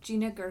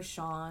 Gina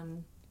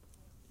Gershon,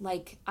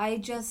 I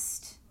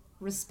just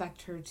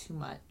respect her too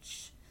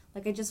much.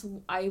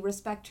 I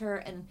respect her,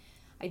 and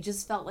I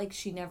just felt like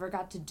she never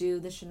got to do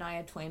the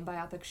Shania Twain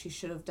biopic she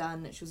should have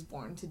done that she was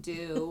born to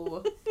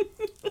do.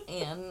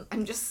 And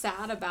I'm just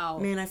sad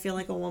about... Man, I Feel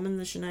Like a Woman,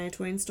 the Shania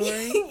Twain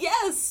story.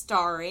 Yes,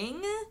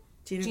 starring...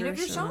 Gina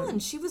Gershon.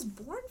 She was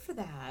born for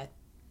that.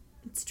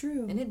 It's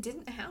true. And it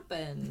didn't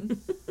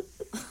happen.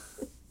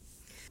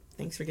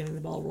 Thanks for getting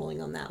the ball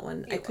rolling on that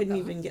one. I couldn't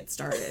even get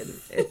started.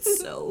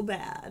 It's so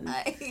bad.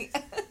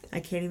 I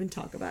can't even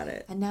talk about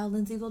it. And now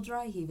Lindsay will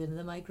dry heave into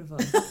the microphone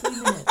for 3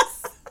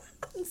 minutes.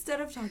 Instead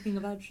of talking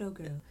about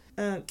Showgirl.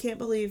 Can't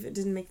believe it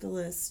didn't make the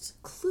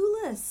list.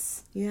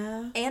 Clueless.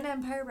 Yeah. And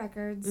Empire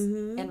Records.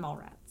 Mm-hmm. And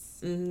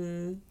Mallrats.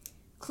 Mm-hmm.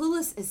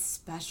 Clueless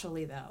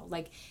especially, though.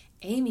 Like,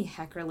 Amy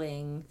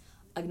Heckerling,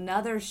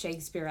 another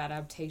Shakespeare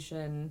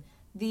adaptation,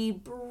 the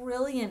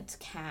brilliant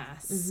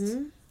cast.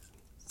 Mm-hmm.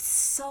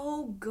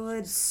 So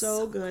good.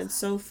 So good.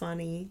 So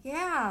funny.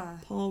 Yeah.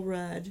 Paul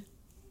Rudd.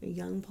 A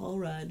young Paul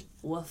Rudd.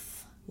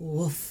 Woof.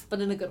 Woof. But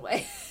in a good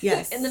way.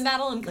 Yes. In the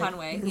Madeline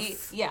Conway.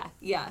 Yeah.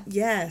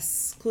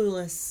 Yes.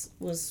 Clueless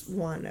was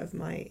one of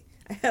my...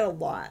 I had a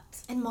lot.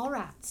 And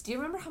Mallrats. Do you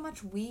remember how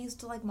much we used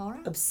to like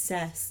Mallrats?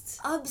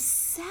 Obsessed.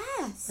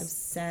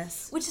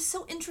 Which is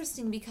so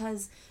interesting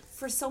because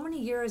for so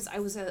many years I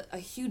was a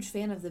huge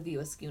fan of the View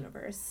Askew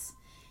universe.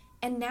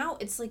 And now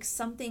it's like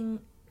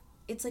something...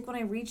 It's like when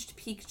I reached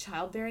peak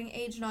childbearing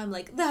age, now I'm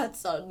like,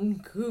 that's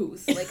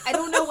uncouth. Like, I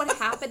don't know what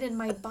happened in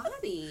my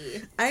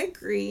body. I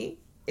agree.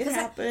 It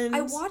happened.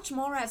 I watch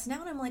Mallrats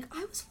now and I'm like,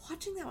 I was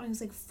watching that when I was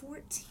like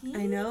 14.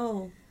 I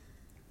know.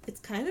 It's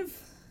kind of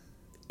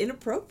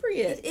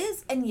inappropriate. It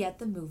is, and yet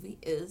the movie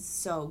is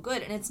so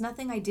good. And it's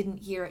nothing I didn't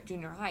hear at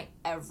junior high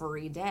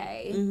every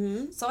day.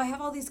 Mm-hmm. So I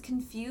have all these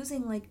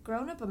confusing, like,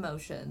 grown-up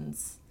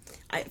emotions.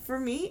 For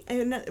me,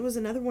 it was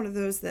another one of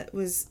those that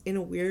was, in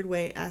a weird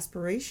way,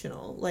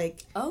 aspirational.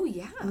 Like, oh,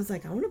 yeah. I was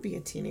like, I want to be a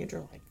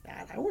teenager like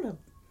that. I want to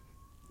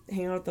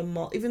hang out at the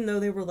mall, even though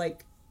they were,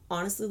 like,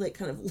 honestly, like,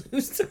 kind of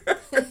losers.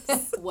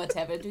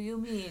 Whatever do you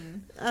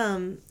mean?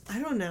 I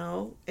don't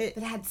know. But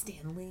it had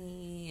Stan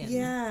Lee. And...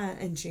 yeah,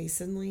 and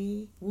Jason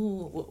Lee.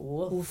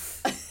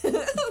 Oof.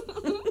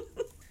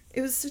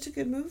 It was such a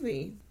good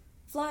movie.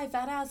 Fly,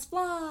 fat ass,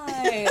 fly.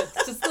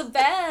 It's just the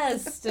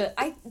best.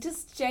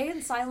 Jay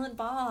and Silent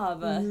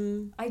Bob.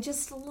 Mm-hmm. I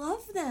just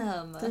love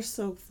them. They're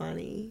so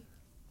funny.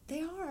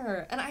 They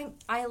are. And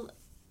I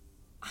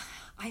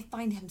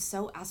find him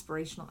so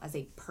aspirational as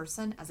a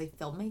person, as a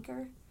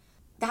filmmaker.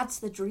 That's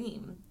the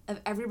dream of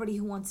everybody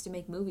who wants to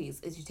make movies,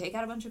 is you take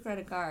out a bunch of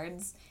credit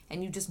cards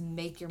and you just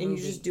make your movie. And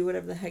you just do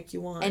whatever the heck you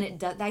want. And it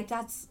does, like,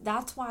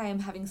 that's why I'm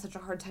having such a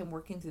hard time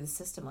working through the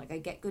system. Like, I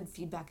get good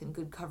feedback and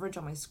good coverage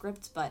on my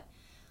scripts, but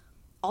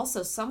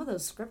also some of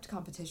those script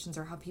competitions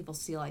are how people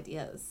steal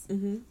ideas.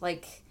 Mm-hmm.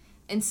 Like,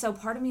 and so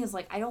part of me is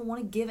like, I don't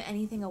want to give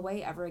anything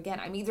away ever again.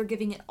 I'm either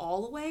giving it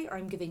all away or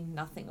I'm giving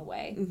nothing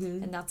away.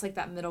 Mm-hmm. And that's like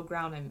that middle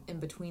ground I'm in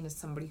between as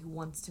somebody who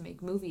wants to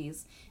make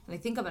movies. And I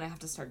think I'm going to have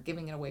to start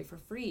giving it away for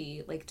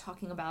free, like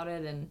talking about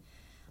it, and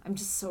I'm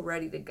just so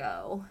ready to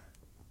go.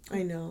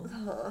 I know.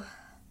 Ugh.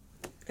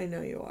 I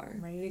know you are.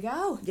 I'm ready to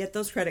go. Get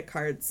those credit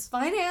cards.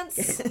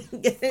 Finance.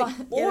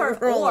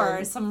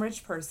 Or some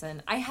rich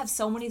person. I have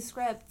so many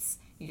scripts.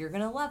 You're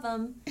going to love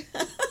them.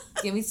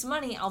 Give me some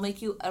money. I'll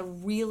make you a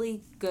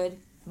really good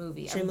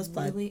movie. Shameless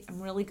plug. I'm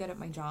really good at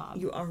my job.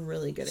 You are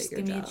really good at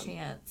your job. Just give me a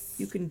chance.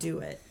 You can do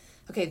it.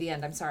 Okay, the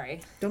end. I'm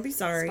sorry. Don't be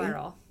sorry.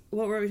 Spiral.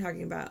 What were we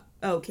talking about?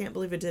 Oh, can't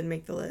believe it didn't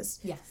make the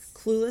list. Yes.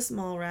 Clueless,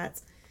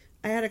 Mallrats.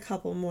 I had a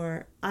couple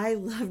more. I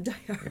love Die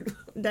Hard.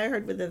 Die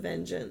Hard with a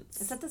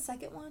Vengeance. Is that the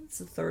second one? It's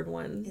the third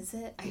one. Is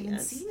it? I haven't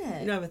seen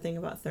it. You don't have a thing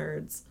about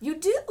thirds. You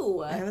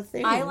do. I have a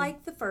thing. I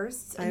like the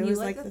first, and you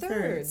like the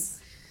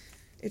thirds.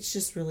 It's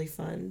just really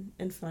fun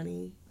and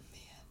funny.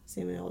 Man.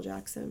 Samuel L.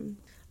 Jackson.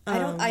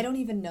 I don't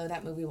even know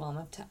that movie well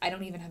enough to. I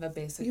don't even have a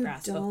basic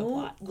grasp of the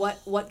plot.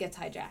 What gets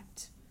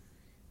hijacked?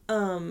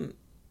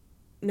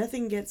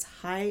 Nothing gets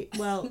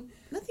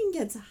nothing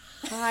gets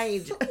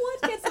hijacked.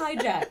 What gets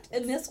hijacked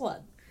in this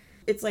one?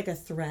 It's like a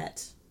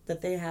threat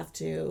that they have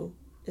to.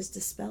 Is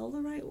dispel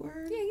the right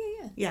word?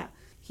 Yeah. Yeah.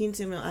 He and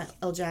Samuel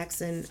L.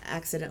 Jackson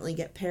accidentally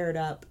get paired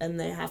up, and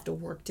they have to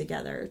work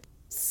together,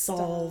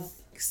 stop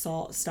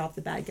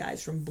the bad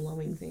guys from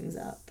blowing things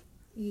up.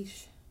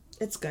 Yeesh.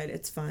 It's good.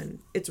 It's fun.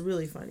 It's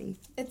really funny.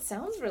 It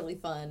sounds really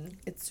fun.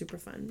 It's super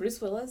fun.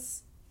 Bruce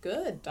Willis,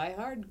 good. Die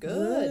Hard,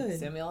 good.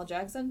 Samuel L.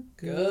 Jackson,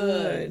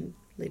 good.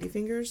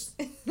 Ladyfingers,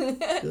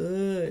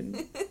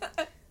 good.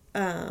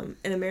 An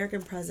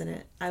American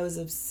President. I was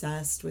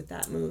obsessed with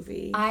that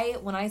movie.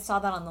 When I saw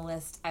that on the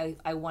list,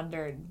 I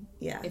wondered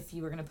if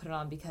you were going to put it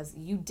on because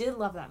you did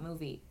love that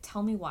movie.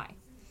 Tell me why.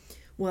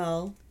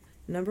 Well,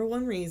 number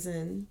one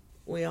reason,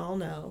 we all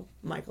know,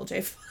 Michael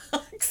J.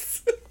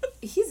 Fox.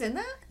 He's in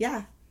that?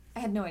 Yeah. I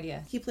had no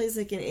idea. He plays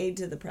like an aide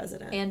to the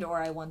president. Or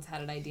I once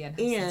had an idea and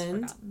have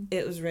since forgotten.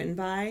 It was written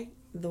by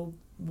the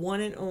one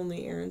and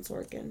only Aaron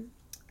Sorkin.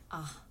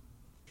 Ah.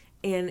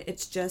 And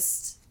it's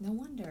just... No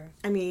wonder.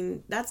 I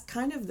mean, that's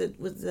kind of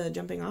the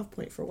jumping off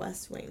point for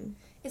West Wing.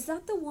 Is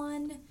that the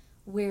one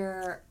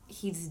where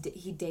he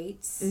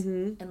dates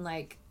and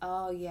like,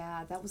 oh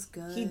yeah, that was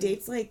good. He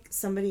dates like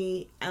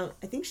somebody out,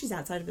 I think she's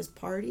outside of his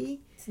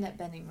party. It's Annette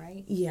Bening,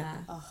 right? Yeah.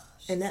 Oh,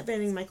 Annette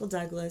Bening, Michael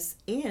Douglas,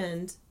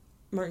 and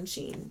Martin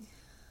Sheen.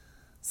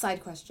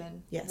 Side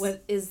question. Yes.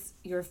 What is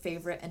your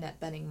favorite Annette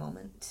Bening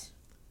moment?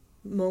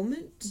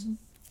 Moment? Mm-hmm.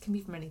 Can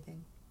be from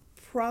anything.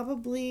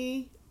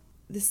 Probably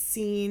the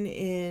scene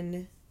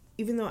in,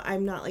 even though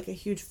I'm not like a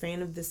huge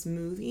fan of this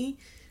movie,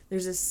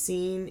 there's a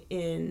scene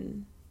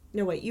in,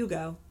 no wait, you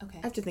go. Okay.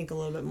 I have to think a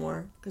little bit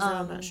more because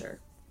I'm not sure.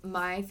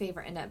 My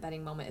favorite Annette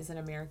Bening moment is in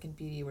American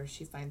Beauty where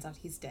she finds out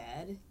he's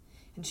dead.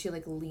 And she,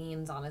 like,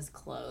 leans on his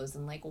clothes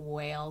and, like,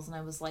 wails. And I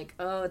was like,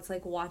 oh, it's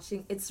like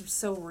watching... It's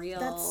so real.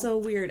 That's so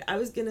weird. I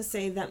was going to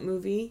say that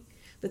movie,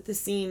 but the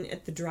scene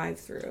at the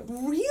drive-thru.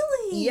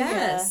 Really?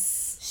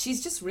 Yes.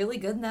 She's just really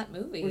good in that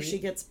movie. Where she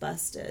gets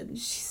busted.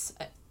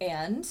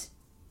 And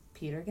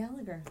Peter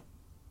Gallagher.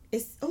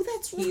 That's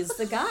right. He's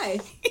the guy.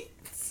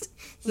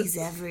 He's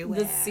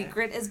everywhere. The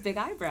secret is big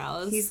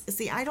eyebrows.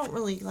 See, I don't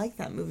really like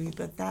that movie,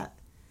 but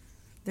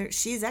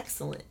she's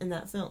excellent in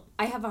that film.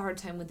 I have a hard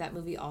time with that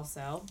movie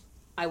also.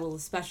 I will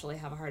especially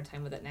have a hard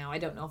time with it now. I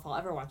don't know if I'll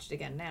ever watch it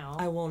again now.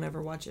 I won't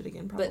ever watch it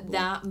again, probably.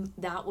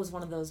 But that was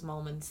one of those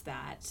moments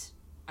that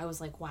I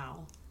was like,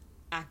 wow,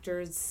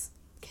 actors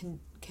can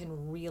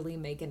really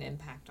make an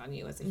impact on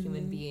you as a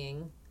human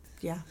being.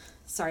 Yeah.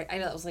 Sorry, I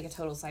know that was like a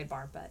total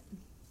sidebar, but...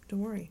 Don't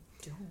worry.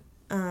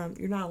 Don't.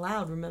 You're not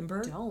allowed,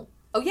 remember? Don't.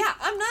 Oh, yeah,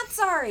 I'm not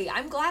sorry.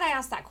 I'm glad I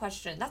asked that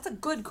question. That's a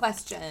good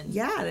question.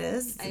 Yeah, it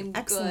is. It's an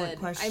excellent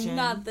question. I'm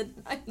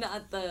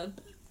not the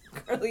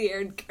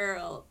curly-haired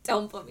girl.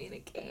 Don't put me in a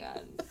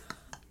can.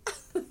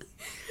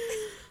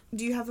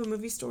 Do you have a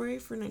movie story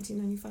for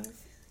 1995?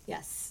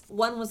 Yes.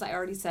 One was, I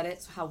already said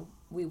it, so how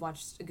we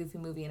watched a Goofy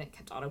movie and it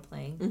kept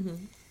auto-playing. Mm-hmm.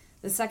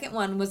 The second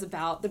one was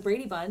about the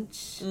Brady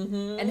Bunch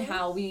and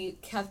how we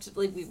kept,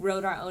 like, we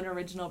wrote our own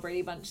original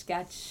Brady Bunch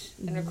sketch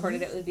and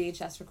recorded it with a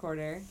VHS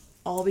recorder.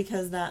 All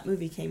because that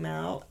movie came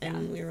out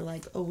and we were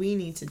like, oh, we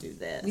need to do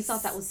this. We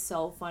thought that was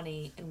so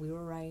funny and we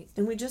were right.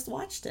 And we just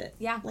watched it.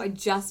 Yeah, like, I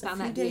just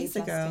found that days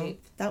VHS ago.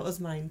 tape. That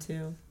was mine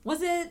too.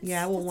 Was it?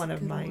 Yeah, well, That's one a of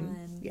good mine.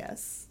 one.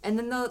 Yes. And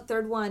then the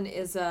third one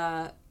is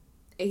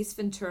Ace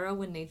Ventura,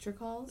 When Nature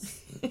Calls.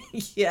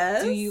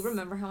 Yes. Do you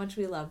remember how much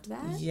we loved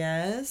that?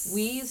 Yes.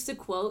 We used to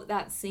quote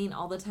that scene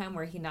all the time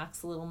where he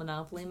knocks the little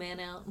Monopoly man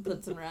out and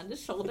puts him around his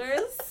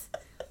shoulders.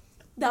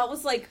 That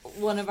was like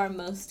one of our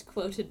most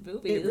quoted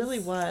movies. It really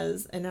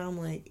was. And now I'm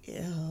like,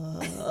 ew.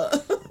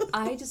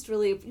 I just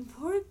really...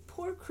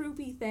 Poor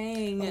croupy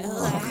thing.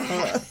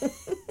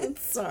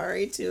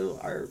 Sorry to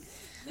our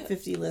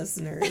 50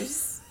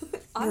 listeners.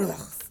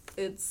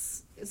 It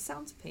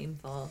sounds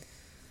painful.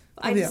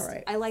 I'll be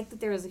alright. I like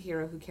that there was a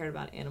hero who cared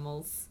about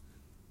animals,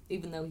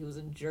 even though he was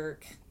a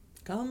jerk.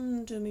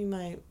 Come to me,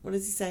 what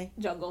does he say?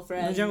 Jungle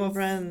friends. My jungle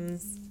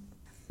friends.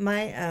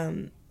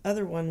 My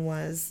other one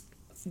was,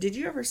 did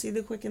you ever see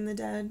The Quick and the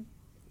Dead?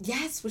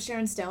 Yes, with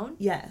Sharon Stone?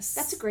 Yes.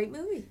 That's a great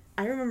movie.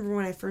 I remember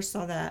when I first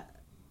saw that,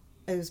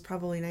 it was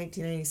probably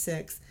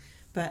 1996,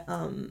 but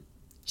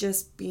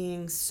just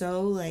being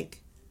so,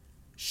 like,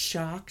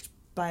 shocked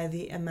by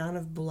the amount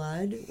of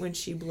blood when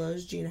she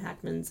blows Gene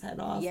Hackman's head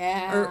off.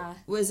 Yeah. Or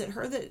was it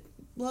her that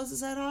blows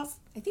his head off?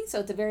 I think so,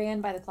 at the very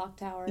end by the clock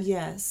tower.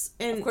 Yes.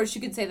 And of course,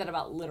 you could say that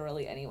about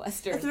literally any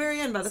Western. At the very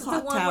end by the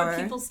clock the one tower.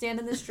 where people stand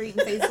in the street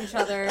and face each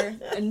other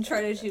and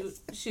try to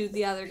shoot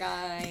the other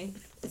guy.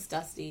 It's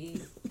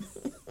dusty.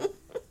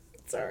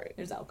 Sorry.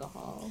 There's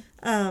alcohol.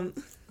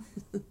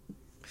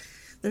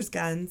 There's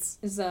guns.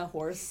 There's a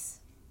horse.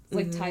 It's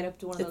like tied up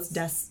to one of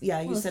those. Yeah,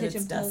 you said it's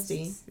kitchen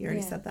dusty. posts. You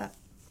already Yeah. said that.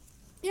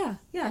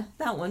 Yeah,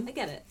 that one. I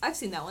get it. I've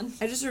seen that one.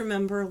 I just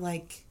remember,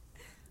 like,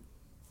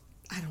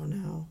 I don't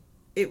know.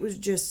 It was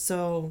just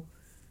so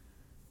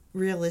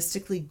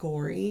realistically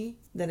gory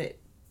that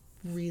it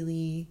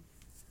really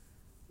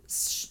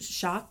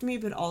shocked me,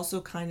 but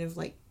also kind of,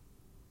 like,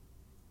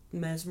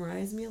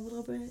 mesmerized me a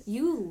little bit.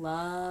 You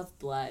love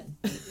blood.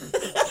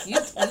 You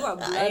are a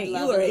blood You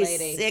loving are a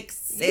lady.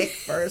 sick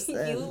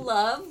person. You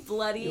love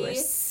bloody You are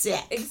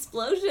sick.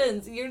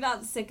 explosions. You're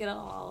not sick at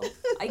all.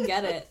 I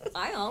get it.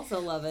 I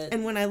also love it.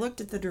 And when I looked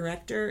at the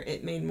director,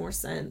 it made more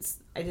sense.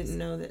 I didn't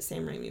know that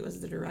Sam Raimi was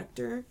the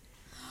director.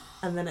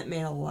 And then it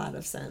made a lot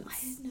of sense.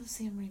 I didn't know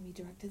Sam Raimi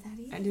directed that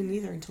either. I didn't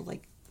either until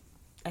like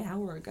an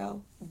hour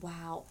ago.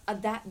 Wow.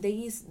 That they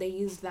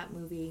used that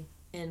movie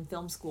in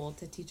film school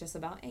to teach us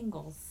about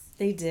angles.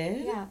 They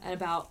did? Yeah, and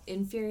about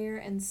inferior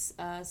and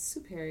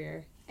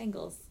superior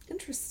angles.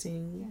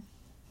 Interesting.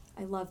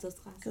 Yeah. I love those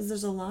classes. Because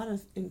there's a lot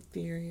of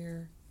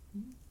inferior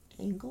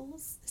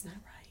angles. Is that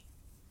right?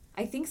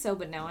 I think so,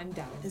 but now I'm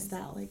down. Is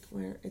that like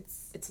where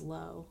it's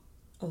low?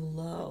 Oh,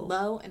 low.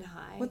 Low and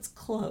high. What's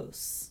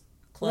close?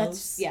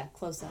 Close?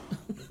 Close up.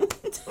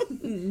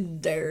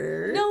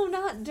 Durr. No,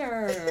 not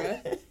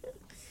Durr.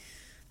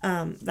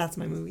 That's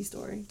my movie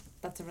story.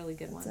 That's a really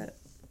good one. That's it.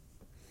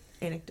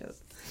 Anecdote.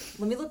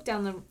 Let me look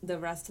down the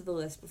rest of the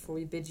list before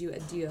we bid you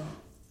adieu.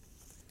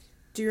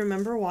 Do you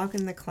remember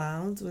Walking the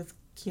Clouds with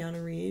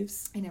Keanu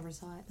Reeves? I never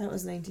saw it. That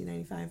was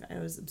 1995. I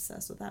was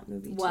obsessed with that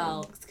movie, too.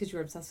 Well, it's because you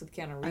were obsessed with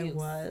Keanu Reeves. I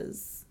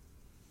was.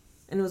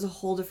 And it was a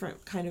whole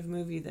different kind of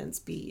movie than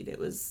Speed. It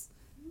was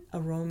a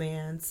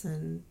romance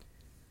and...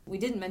 We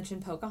didn't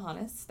mention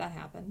Pocahontas. That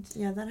happened.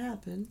 Yeah, that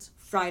happened.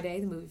 Friday,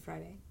 the movie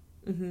Friday.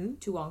 Mm-hmm.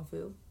 To Wong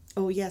Fu.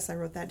 Oh, yes, I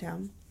wrote that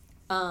down.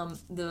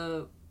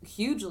 The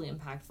hugely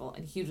impactful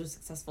and hugely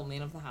successful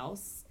man of the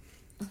house.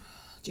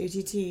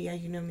 JTT, yeah,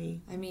 you know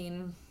me. I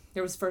mean,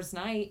 there was First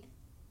Night.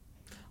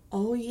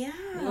 Oh, yeah.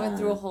 We went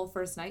through a whole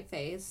First Night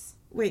phase.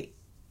 Wait,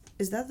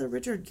 is that the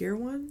Richard Gere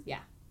one? Yeah.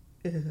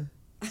 Ugh.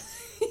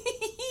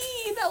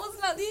 That was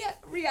not the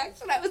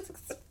reaction I was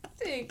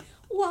expecting.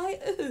 Why?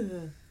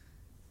 Ugh.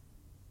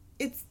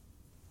 It's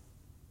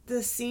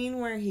the scene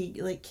where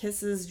he, like,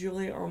 kisses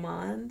Julia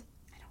Ormond.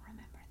 I don't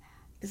remember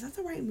that. Is that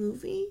the right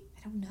movie?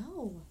 I don't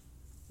know.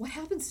 What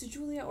happens to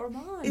Julia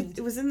Ormond?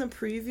 It was in the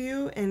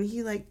preview, and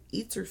he, like,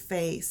 eats her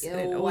face. And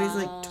it always,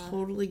 like,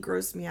 totally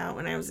grossed me out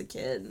when I was a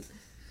kid.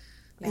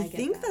 Yeah, I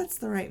think that's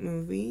the right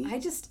movie.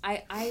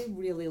 I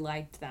really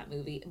liked that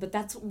movie. But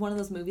that's one of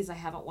those movies I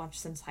haven't watched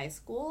since high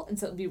school. And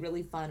so it would be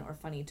really fun or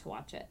funny to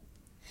watch it.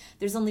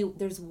 There's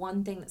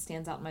one thing that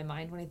stands out in my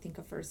mind when I think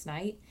of First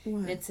Night. What?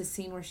 And it's a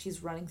scene where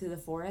she's running through the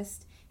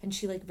forest. And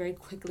she, like, very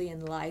quickly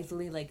and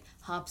lithely, like,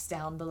 hops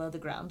down below the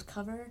ground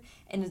cover.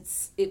 And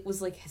it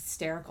was, like,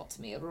 hysterical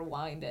to me. I'd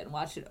rewind it and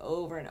watch it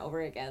over and over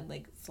again.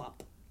 Like,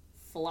 flop.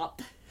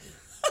 Flop.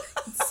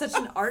 It's such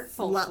an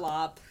artful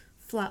flop.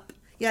 Flop.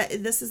 Yeah,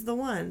 this is the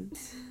one.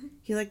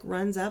 He, like,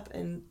 runs up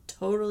and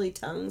totally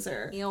tongues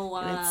her. Ew,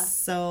 and it's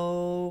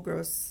so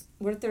gross.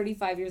 We're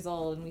 35 years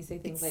old and we say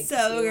things like...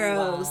 So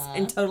gross.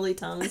 And totally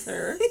tongues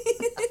her.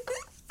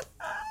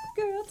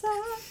 Girl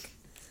talk.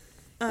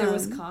 There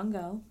was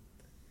Congo.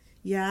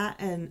 Yeah,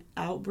 and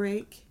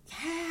Outbreak.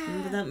 Yeah.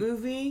 Remember that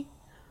movie?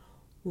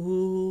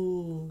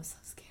 Ooh. It was so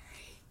scary.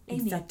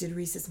 Amy. Infected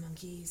rhesus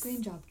monkeys.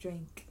 Green drop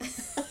drink.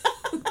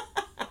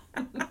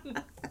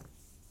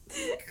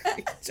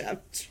 Great job,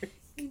 drink.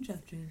 Green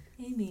drop drink.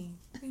 Amy.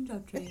 Green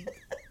drop drink.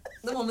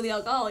 The one with the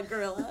alcoholic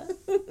gorilla.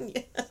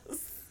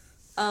 Yes.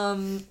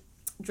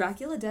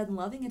 Dracula Dead and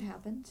Loving had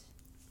happened.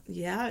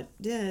 Yeah, it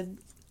did.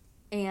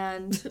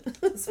 And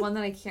this one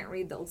that I can't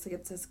read that looks like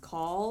it says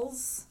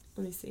Calls.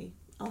 Let me see.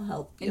 I'll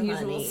help you, Unusual.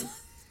 honey.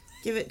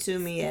 Give it to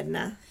me,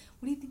 Edna.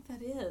 What do you think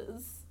that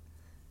is?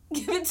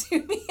 Give it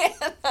to me,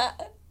 Anna.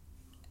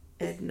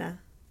 Edna.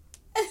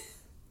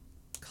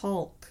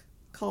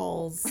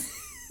 Calls.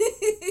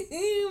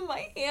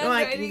 My handwriting. No,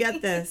 I can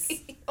get this.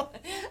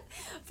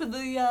 For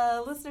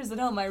the listeners at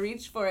home, I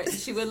reached for it and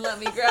she wouldn't let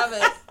me grab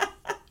it.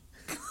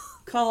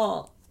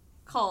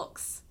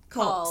 Calks.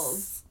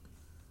 Calls.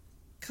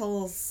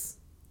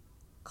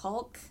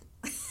 Calk.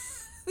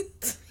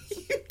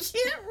 You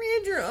can't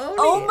read your own.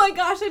 Oh hand. my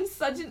gosh, I'm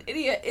such an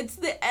idiot. It's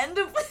the end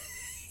of...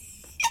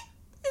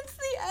 It's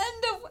the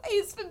end of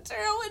Ace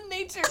Ventura when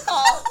nature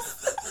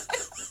calls.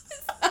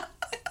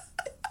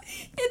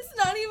 It's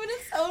not even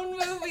its own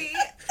movie.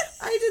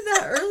 I did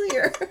that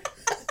earlier.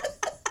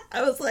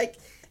 I was like,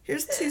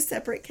 here's two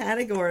separate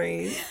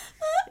categories.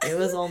 It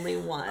was only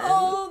one.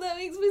 Oh, that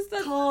makes me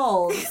so...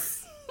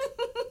 Calls.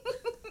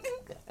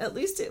 At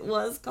least it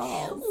was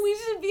calls. We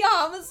should be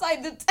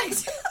homicide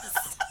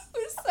detectives.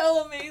 We're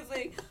so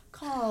amazing.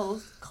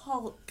 Calls.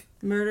 Calk.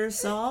 Murder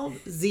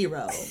solved?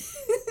 0.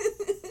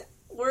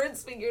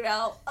 Words figured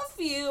out? A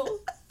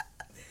few.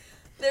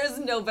 There's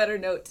no better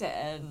note to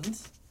end.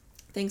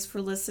 Thanks for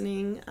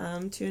listening.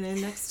 Tune in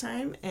next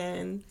time,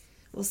 and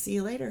we'll see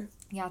you later.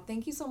 Yeah,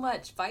 thank you so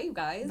much. Bye, you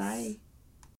guys. Bye.